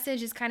environmental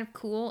message is kind of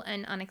cool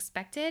and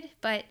unexpected,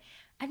 but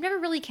I've never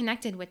really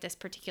connected with this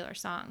particular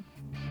song.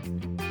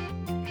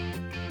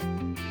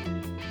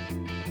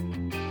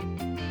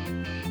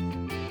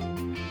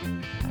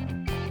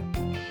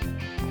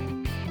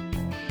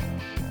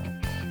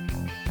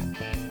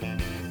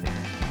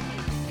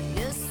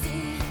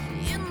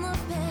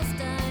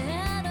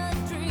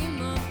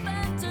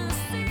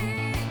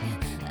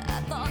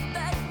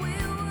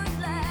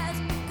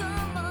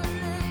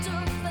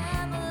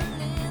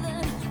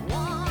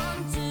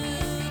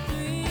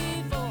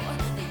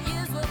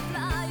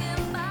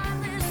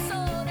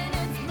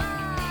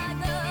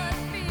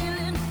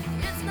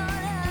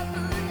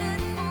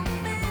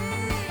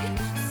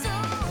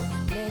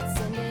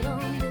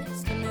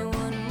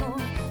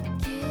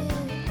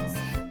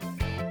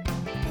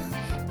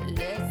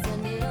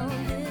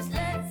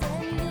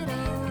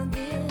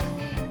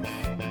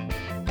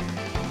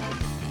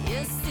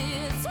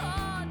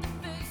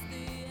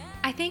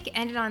 I think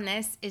Ended on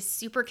This is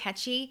super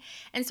catchy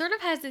and sort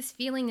of has this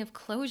feeling of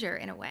closure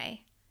in a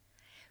way.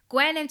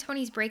 Gwen and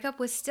Tony's breakup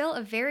was still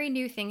a very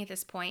new thing at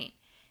this point.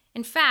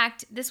 In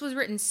fact, this was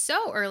written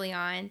so early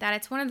on that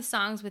it's one of the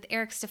songs with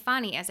Eric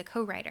Stefani as a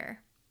co-writer.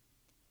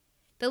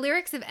 The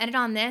lyrics of Ended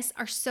on This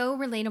are so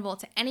relatable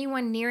to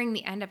anyone nearing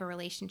the end of a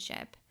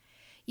relationship.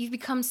 You've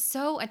become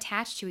so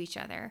attached to each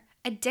other,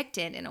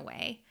 addicted in a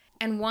way,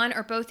 and one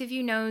or both of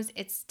you knows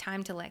it's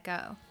time to let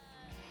go.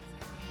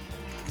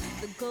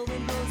 The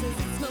going blows as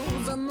it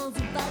snows on those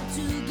about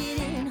to get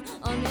in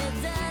on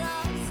heads that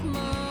are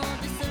small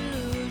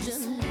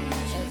disillusion.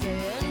 As they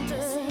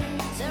enter,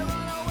 their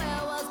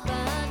unaware was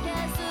behind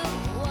castle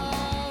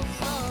walls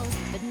falls.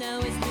 But now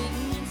it's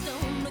written in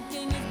stone, the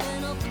king has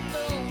been off the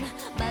throne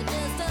by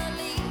just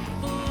elite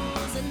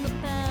fools in the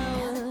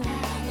power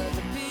of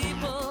the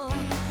people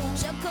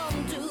shall come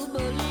to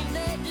believe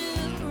they do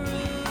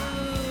rule.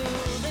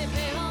 They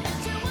pay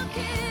homage to a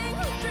king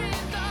whose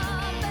dreams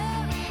are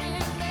buried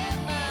in their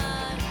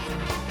mind.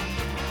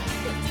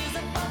 The tears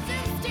are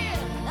buzzing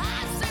still,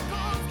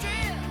 icicles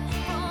drip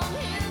from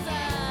his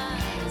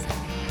eyes.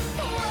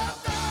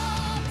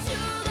 Welcome to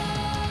the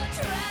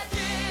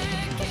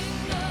tragic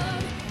kingdom.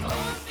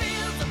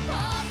 Cornfields of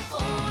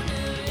popcorn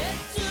and yet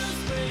to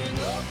spring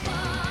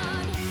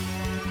upon.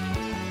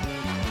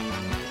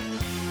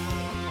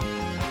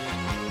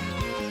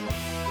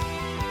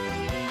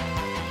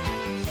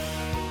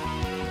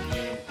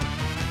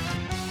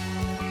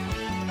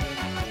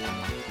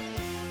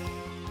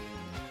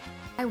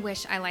 I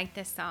wish I liked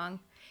this song.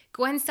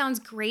 Gwen sounds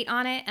great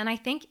on it, and I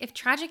think if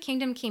Tragic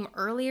Kingdom came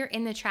earlier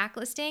in the track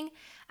listing,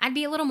 I'd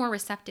be a little more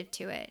receptive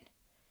to it.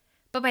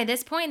 But by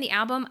this point in the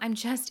album, I'm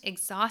just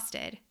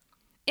exhausted.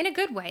 In a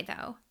good way,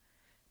 though.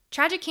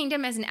 Tragic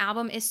Kingdom as an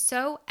album is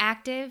so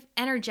active,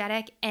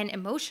 energetic, and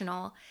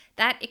emotional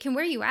that it can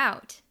wear you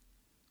out.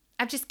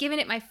 I've just given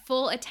it my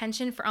full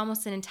attention for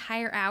almost an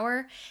entire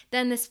hour,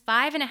 then this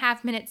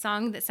 5.5-minute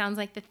song that sounds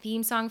like the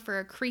theme song for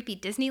a creepy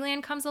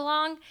Disneyland comes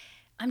along.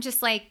 I'm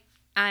just like,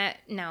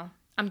 no,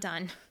 I'm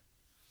done.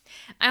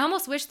 I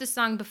almost wish the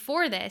song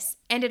before this,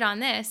 Ended on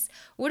This,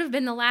 would have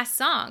been the last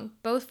song,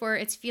 both for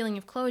its feeling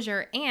of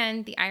closure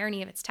and the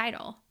irony of its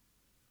title.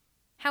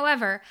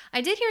 However,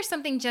 I did hear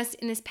something just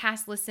in this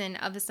past listen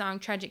of the song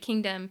Tragic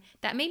Kingdom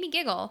that made me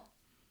giggle.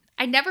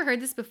 I'd never heard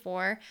this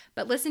before,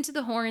 but listen to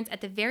the horns at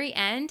the very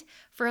end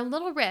for a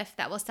little riff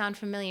that will sound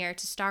familiar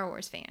to Star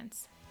Wars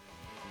fans.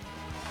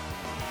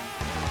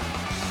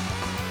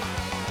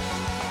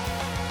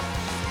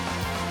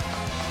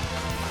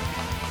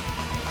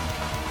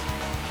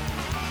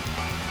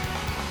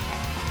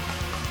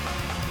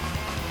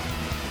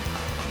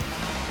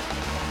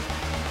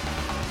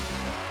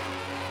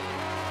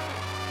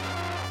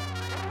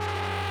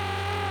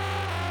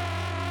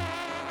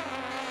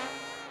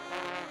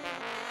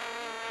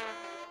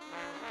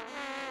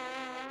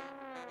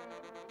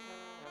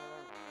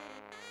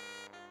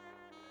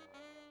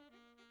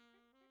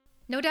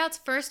 No Doubt's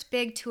first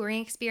big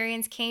touring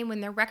experience came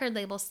when their record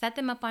label set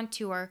them up on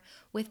tour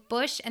with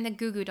Bush and the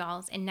Goo Goo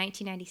Dolls in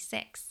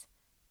 1996.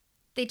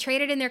 They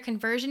traded in their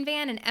conversion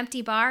van and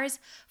empty bars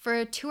for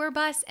a tour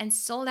bus and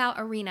sold out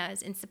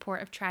arenas in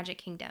support of Tragic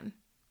Kingdom.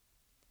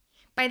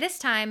 By this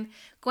time,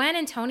 Gwen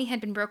and Tony had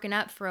been broken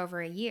up for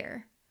over a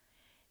year.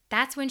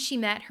 That's when she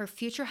met her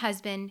future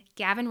husband,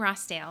 Gavin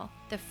Rossdale,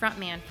 the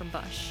frontman from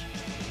Bush.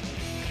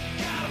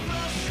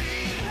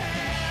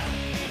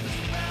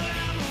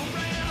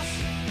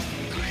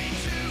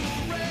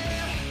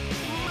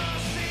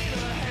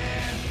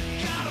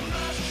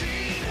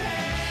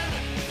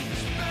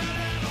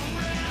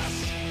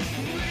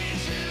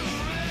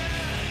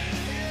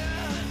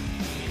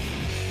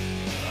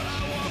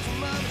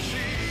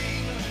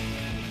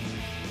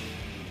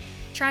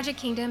 Tragic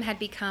Kingdom had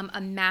become a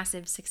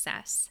massive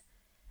success.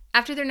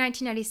 After their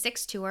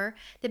 1996 tour,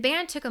 the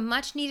band took a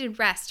much-needed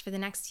rest for the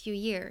next few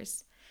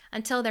years,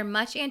 until their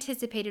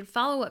much-anticipated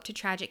follow-up to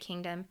Tragic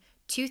Kingdom,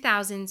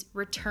 2000's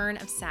Return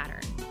of Saturn.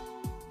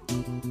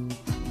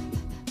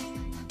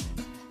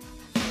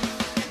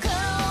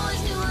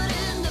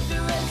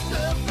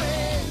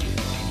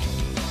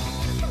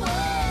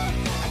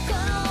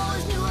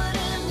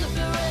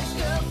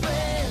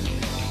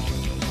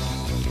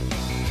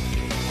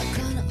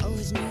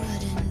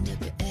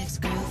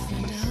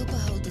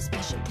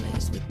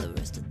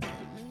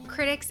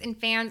 Critics and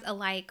fans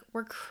alike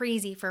were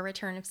crazy for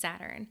Return of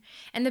Saturn,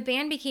 and the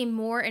band became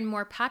more and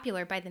more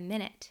popular by the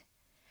minute.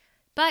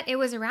 But it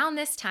was around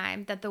this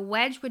time that the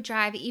wedge would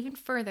drive even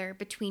further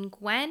between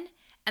Gwen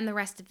and the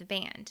rest of the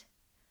band.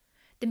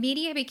 The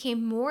media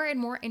became more and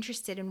more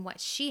interested in what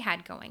she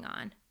had going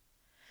on.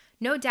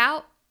 No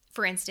Doubt,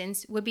 for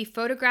instance, would be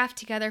photographed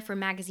together for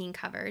magazine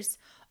covers,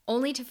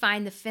 only to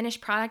find the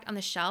finished product on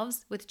the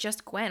shelves with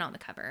just Gwen on the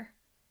cover.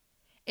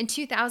 In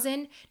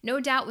 2000, No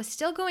Doubt was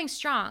still going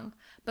strong,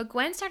 but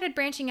Gwen started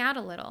branching out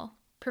a little,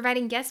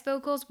 providing guest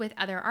vocals with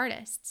other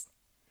artists.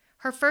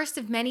 Her first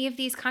of many of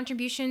these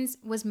contributions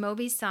was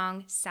Moby's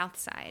song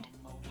Southside.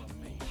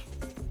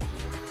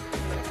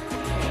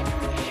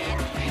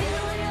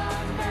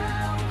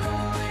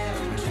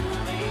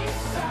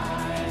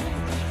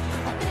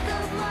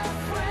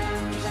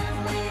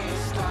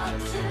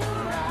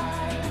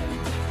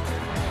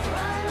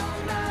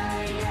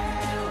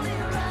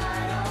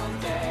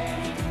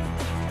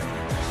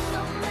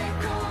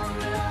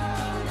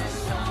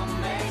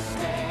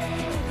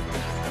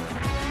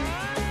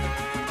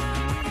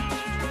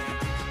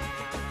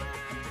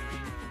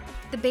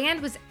 The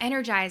band was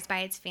energized by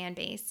its fan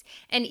base,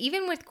 and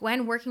even with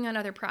Gwen working on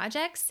other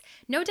projects,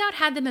 No Doubt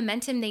had the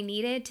momentum they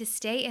needed to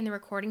stay in the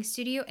recording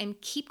studio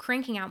and keep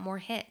cranking out more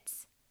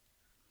hits.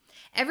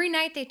 Every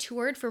night they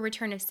toured for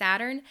Return of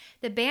Saturn,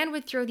 the band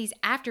would throw these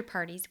after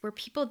parties where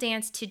people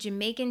danced to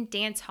Jamaican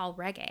dancehall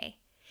reggae.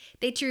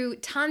 They drew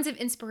tons of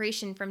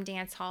inspiration from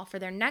dancehall for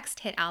their next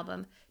hit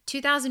album,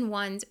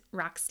 2001's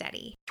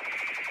Rocksteady.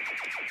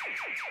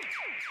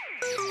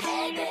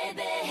 Hey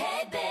baby,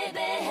 hey baby,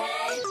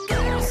 hey.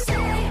 Girls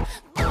say,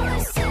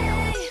 boys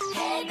say,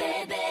 hey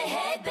baby,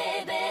 hey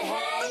baby,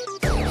 hey.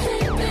 Hey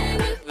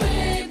baby,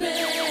 baby.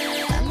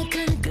 I'm the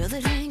kind of girl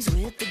that hangs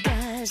with the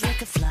guys,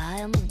 like a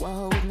fly on the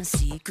wall with my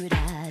secret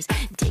eyes.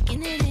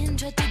 Taking it in,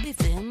 try to be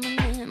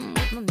feminine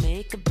with my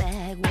makeup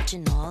bag,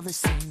 watching all the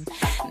same.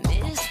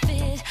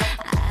 Misfit,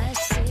 I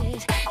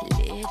sit,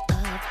 lit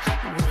up,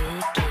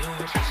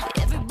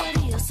 wicked.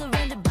 Everybody else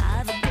surrounded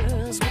by the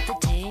girls with the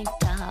tank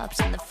tops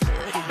and the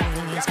flirty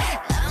words.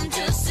 I'm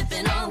just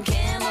sipping on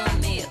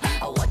chamomile,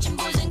 watching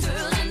boys and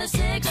girls and the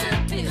sex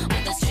appeal.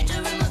 With a stranger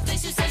in my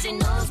face who says he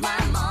knows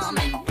my mom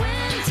and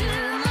went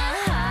to my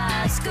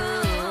high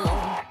school.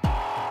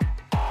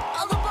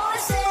 All the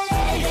boys say,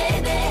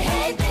 hey baby,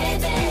 hey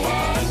baby,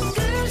 hey.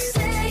 Girls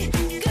say,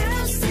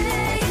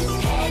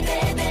 hey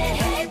baby,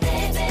 hey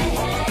baby,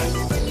 hey.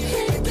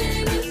 Hey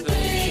baby,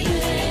 baby.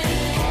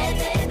 Hey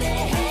baby,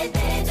 hey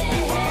baby,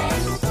 hey.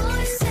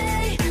 Boys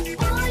say,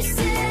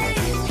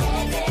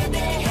 hey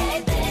baby, hey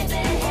baby,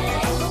 hey.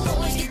 All the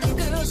boys get the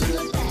girls in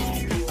the back.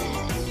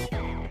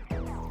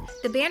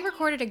 The band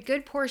recorded a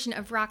good portion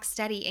of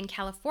Rocksteady in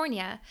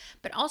California,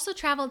 but also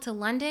traveled to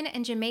London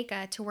and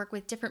Jamaica to work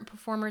with different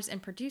performers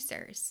and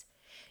producers.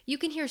 You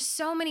can hear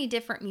so many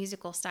different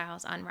musical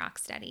styles on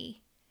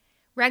Rocksteady.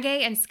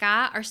 Reggae and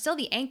ska are still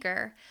the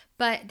anchor,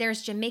 but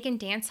there's Jamaican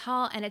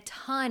dancehall and a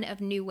ton of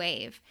new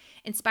wave,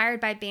 inspired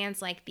by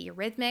bands like The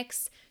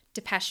Eurythmics,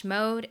 Depeche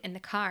Mode, and The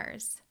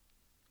Cars.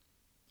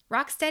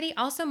 Rocksteady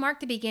also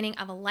marked the beginning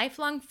of a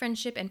lifelong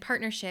friendship and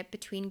partnership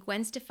between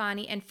Gwen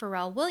Stefani and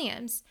Pharrell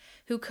Williams,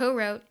 who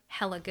co-wrote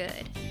Hella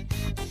Good.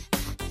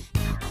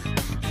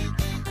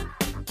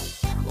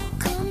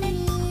 Come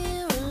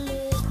here a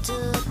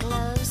little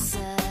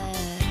closer,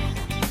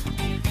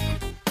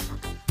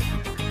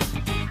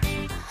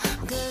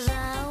 'cause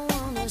I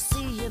wanna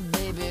see you,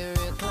 baby,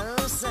 real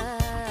closer.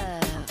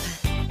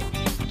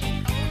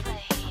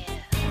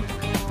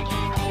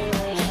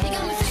 You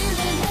got me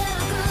feeling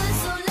hella good,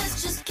 so let's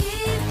just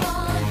keep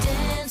on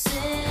dancing.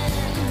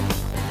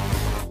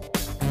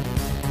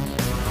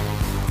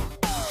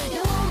 You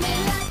hold me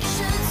like you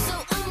should.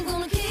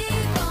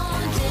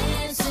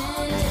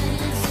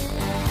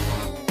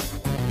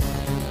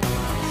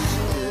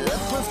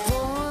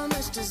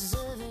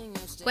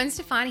 Gwen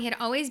Stefani had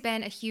always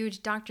been a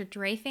huge Dr.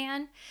 Dre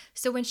fan,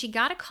 so when she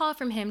got a call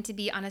from him to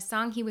be on a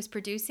song he was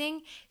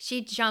producing,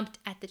 she jumped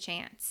at the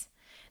chance.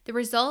 The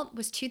result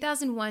was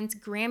 2001's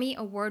Grammy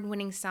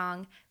Award-winning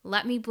song,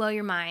 Let Me Blow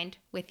Your Mind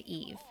with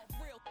Eve.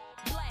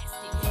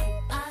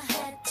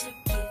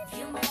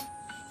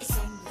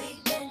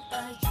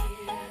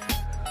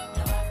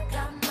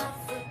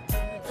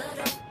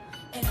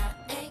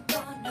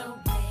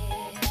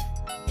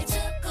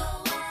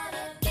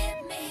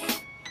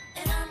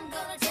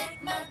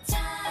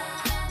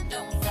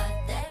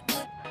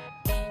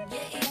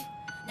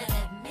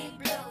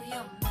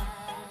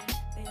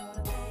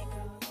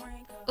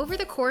 Over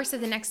the course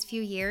of the next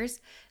few years,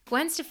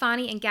 Gwen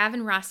Stefani and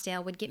Gavin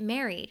Rossdale would get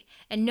married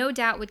and no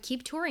doubt would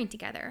keep touring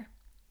together.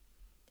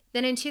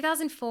 Then in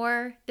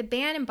 2004, the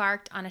band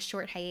embarked on a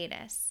short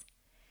hiatus.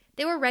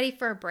 They were ready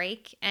for a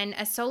break, and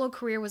a solo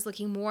career was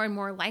looking more and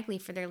more likely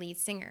for their lead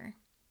singer.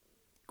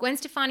 Gwen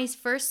Stefani's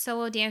first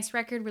solo dance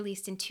record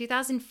released in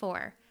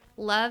 2004,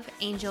 Love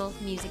Angel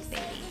Music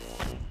Baby.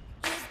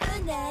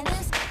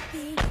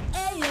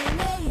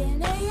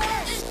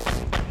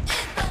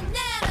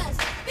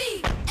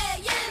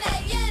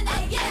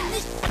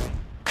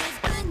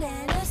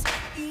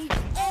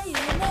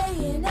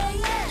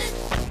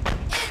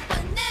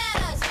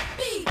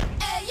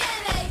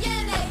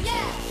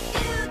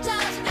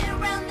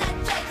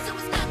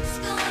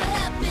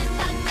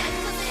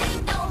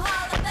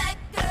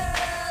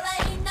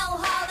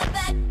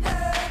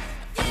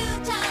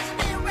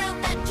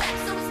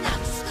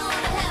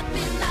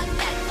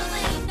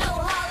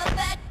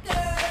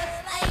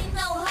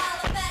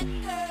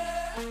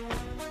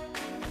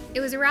 It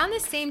was around the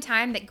same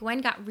time that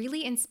Gwen got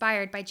really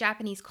inspired by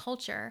Japanese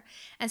culture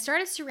and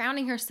started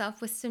surrounding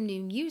herself with some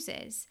new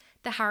muses,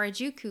 the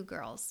Harajuku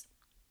girls.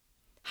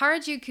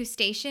 Harajuku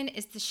Station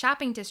is the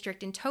shopping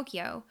district in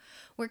Tokyo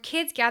where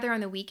kids gather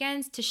on the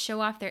weekends to show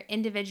off their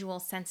individual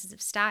senses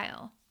of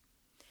style.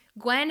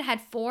 Gwen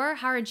had 4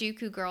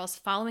 Harajuku girls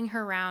following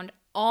her around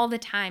all the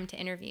time to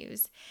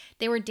interviews.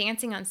 They were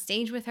dancing on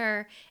stage with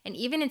her and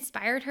even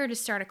inspired her to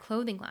start a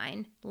clothing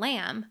line,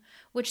 Lamb,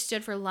 which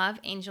stood for Love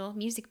Angel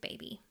Music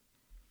Baby.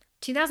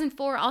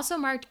 2004 also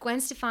marked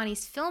Gwen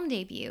Stefani's film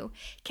debut,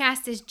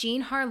 cast as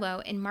Jean Harlow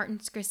in Martin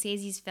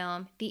Scorsese's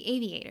film The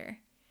Aviator.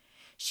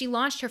 She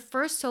launched her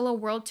first solo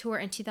world tour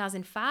in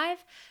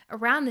 2005,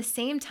 around the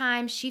same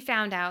time she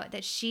found out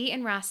that she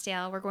and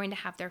Rossdale were going to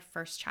have their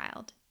first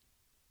child.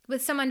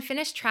 With some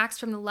unfinished tracks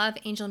from the Love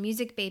Angel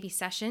Music Baby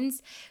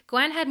sessions,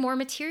 Gwen had more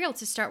material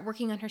to start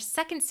working on her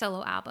second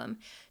solo album,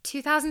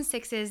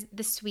 2006's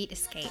The Sweet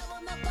Escape.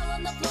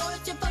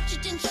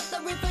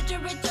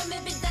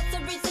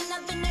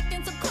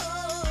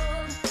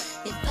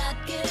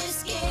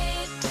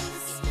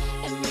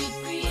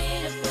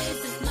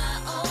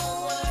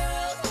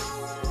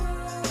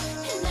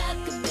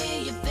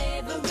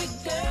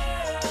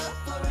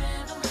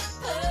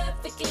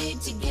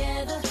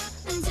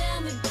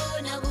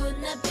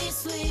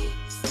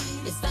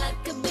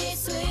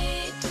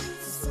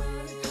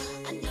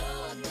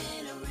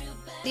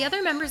 The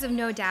other members of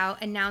No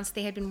Doubt announced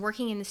they had been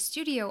working in the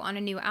studio on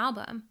a new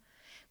album.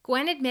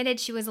 Gwen admitted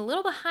she was a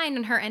little behind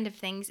on her end of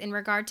things in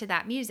regard to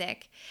that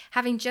music,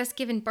 having just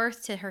given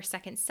birth to her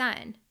second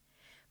son.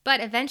 But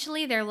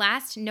eventually their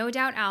last No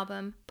Doubt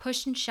album,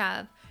 Push and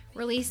Shove,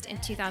 released in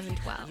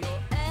 2012.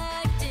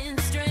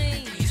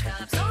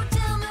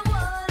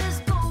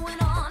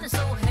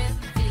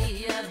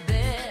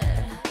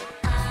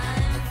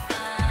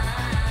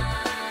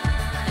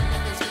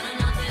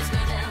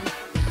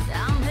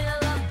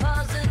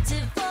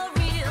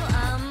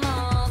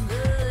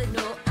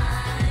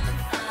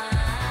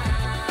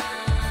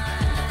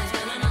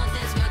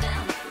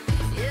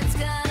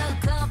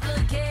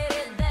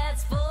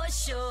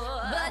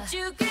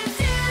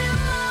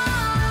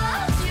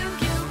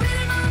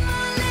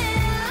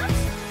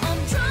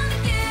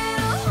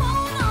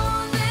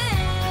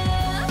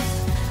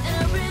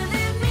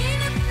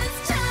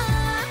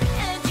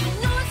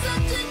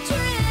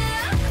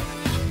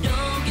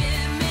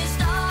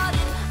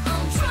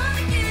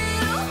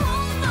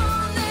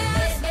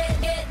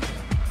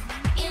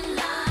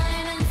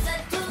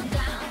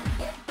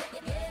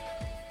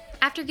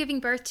 After giving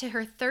birth to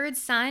her third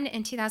son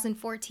in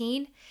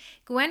 2014,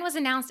 Gwen was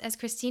announced as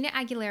Christina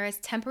Aguilera's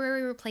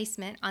temporary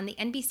replacement on the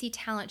NBC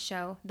talent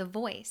show The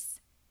Voice.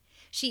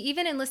 She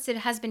even enlisted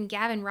husband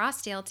Gavin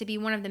Rossdale to be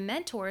one of the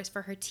mentors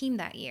for her team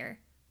that year.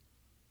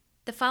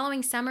 The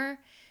following summer,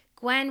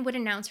 Gwen would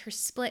announce her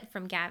split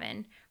from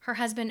Gavin, her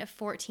husband of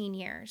 14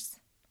 years.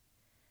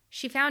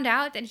 She found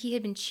out that he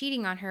had been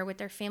cheating on her with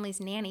their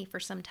family's nanny for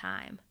some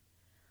time.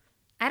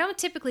 I don't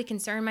typically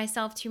concern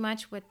myself too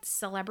much with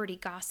celebrity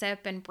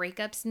gossip and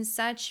breakups and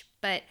such,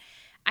 but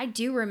I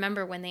do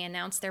remember when they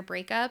announced their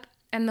breakup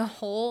and the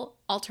whole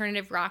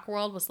alternative rock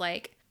world was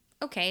like,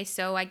 okay,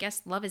 so I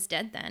guess love is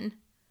dead then.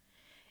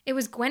 It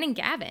was Gwen and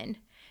Gavin.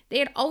 They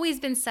had always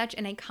been such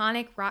an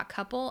iconic rock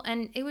couple,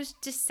 and it was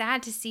just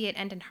sad to see it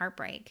end in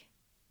heartbreak.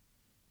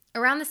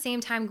 Around the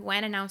same time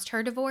Gwen announced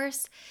her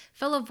divorce,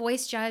 fellow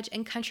voice judge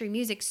and country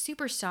music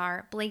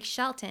superstar Blake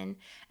Shelton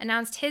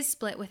announced his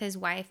split with his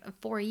wife of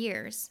 4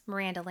 years,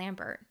 Miranda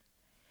Lambert.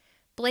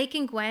 Blake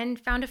and Gwen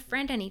found a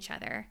friend in each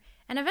other,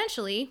 and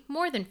eventually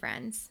more than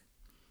friends.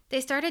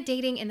 They started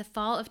dating in the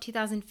fall of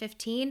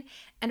 2015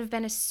 and have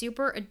been a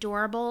super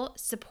adorable,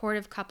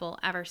 supportive couple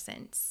ever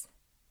since.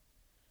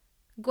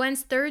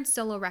 Gwen's third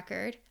solo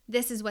record,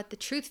 This Is What the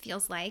Truth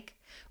Feels Like,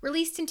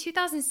 released in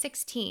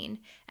 2016,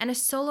 and a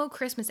solo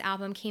Christmas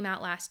album came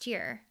out last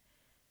year.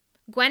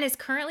 Gwen is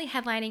currently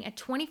headlining a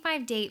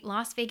 25-date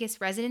Las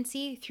Vegas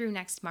residency through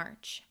next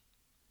March.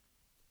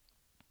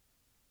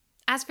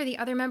 As for the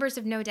other members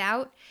of No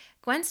Doubt,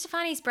 Gwen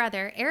Stefani's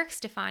brother, Eric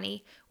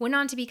Stefani, went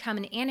on to become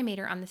an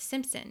animator on The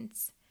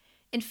Simpsons.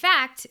 In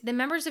fact, the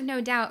members of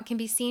No Doubt can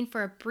be seen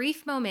for a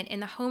brief moment in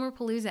the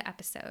Homerpalooza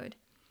episode.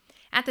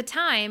 At the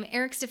time,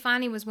 Eric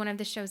Stefani was one of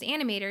the show's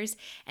animators,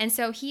 and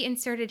so he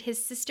inserted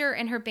his sister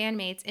and her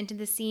bandmates into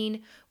the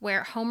scene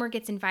where Homer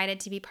gets invited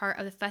to be part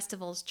of the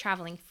festival's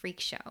traveling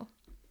freak show.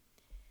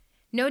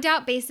 No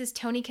Doubt bassist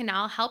Tony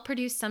Kanal helped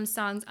produce some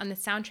songs on the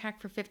soundtrack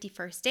for 50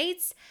 First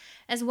Dates,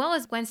 as well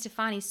as Gwen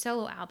Stefani's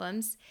solo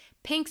albums,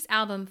 Pink's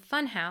album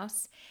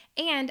Funhouse,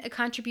 and a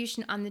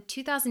contribution on the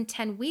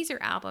 2010 Weezer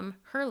album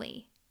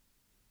Hurley.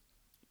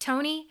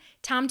 Tony,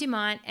 Tom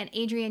Dumont, and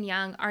Adrian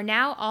Young are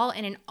now all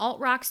in an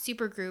alt-rock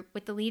supergroup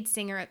with the lead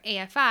singer of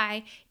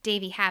AFI,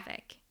 Davey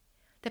Havok.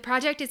 The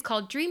project is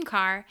called Dream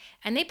Car,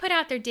 and they put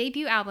out their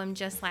debut album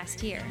just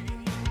last year.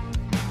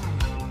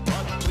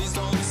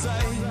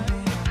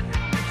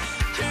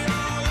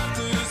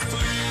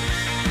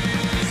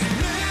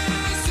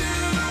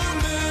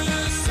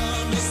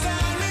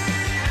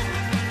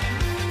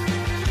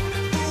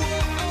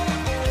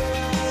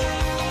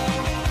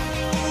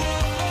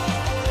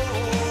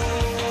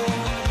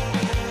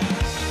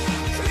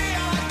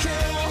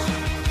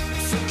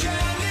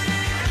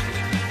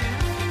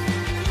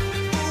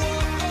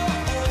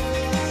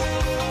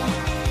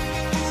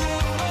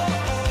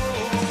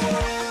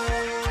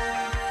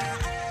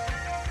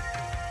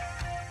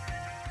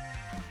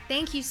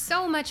 Thank you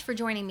so much for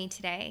joining me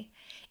today.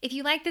 If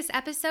you like this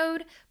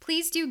episode,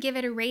 please do give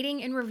it a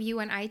rating and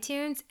review on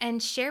iTunes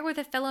and share with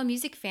a fellow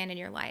music fan in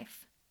your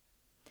life.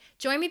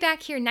 Join me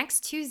back here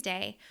next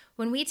Tuesday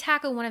when we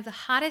tackle one of the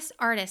hottest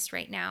artists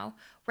right now,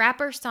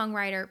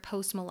 rapper-songwriter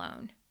Post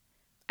Malone.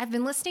 I've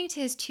been listening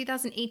to his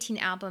 2018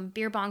 album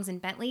Beer Bongs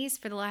and Bentleys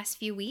for the last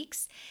few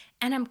weeks,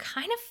 and I'm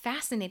kind of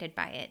fascinated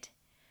by it.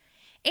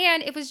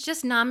 And it was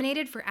just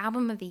nominated for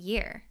Album of the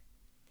Year.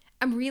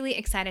 I'm really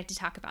excited to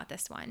talk about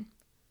this one.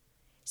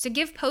 So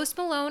give Post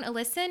Malone a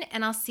listen,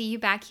 and I'll see you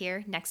back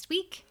here next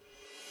week.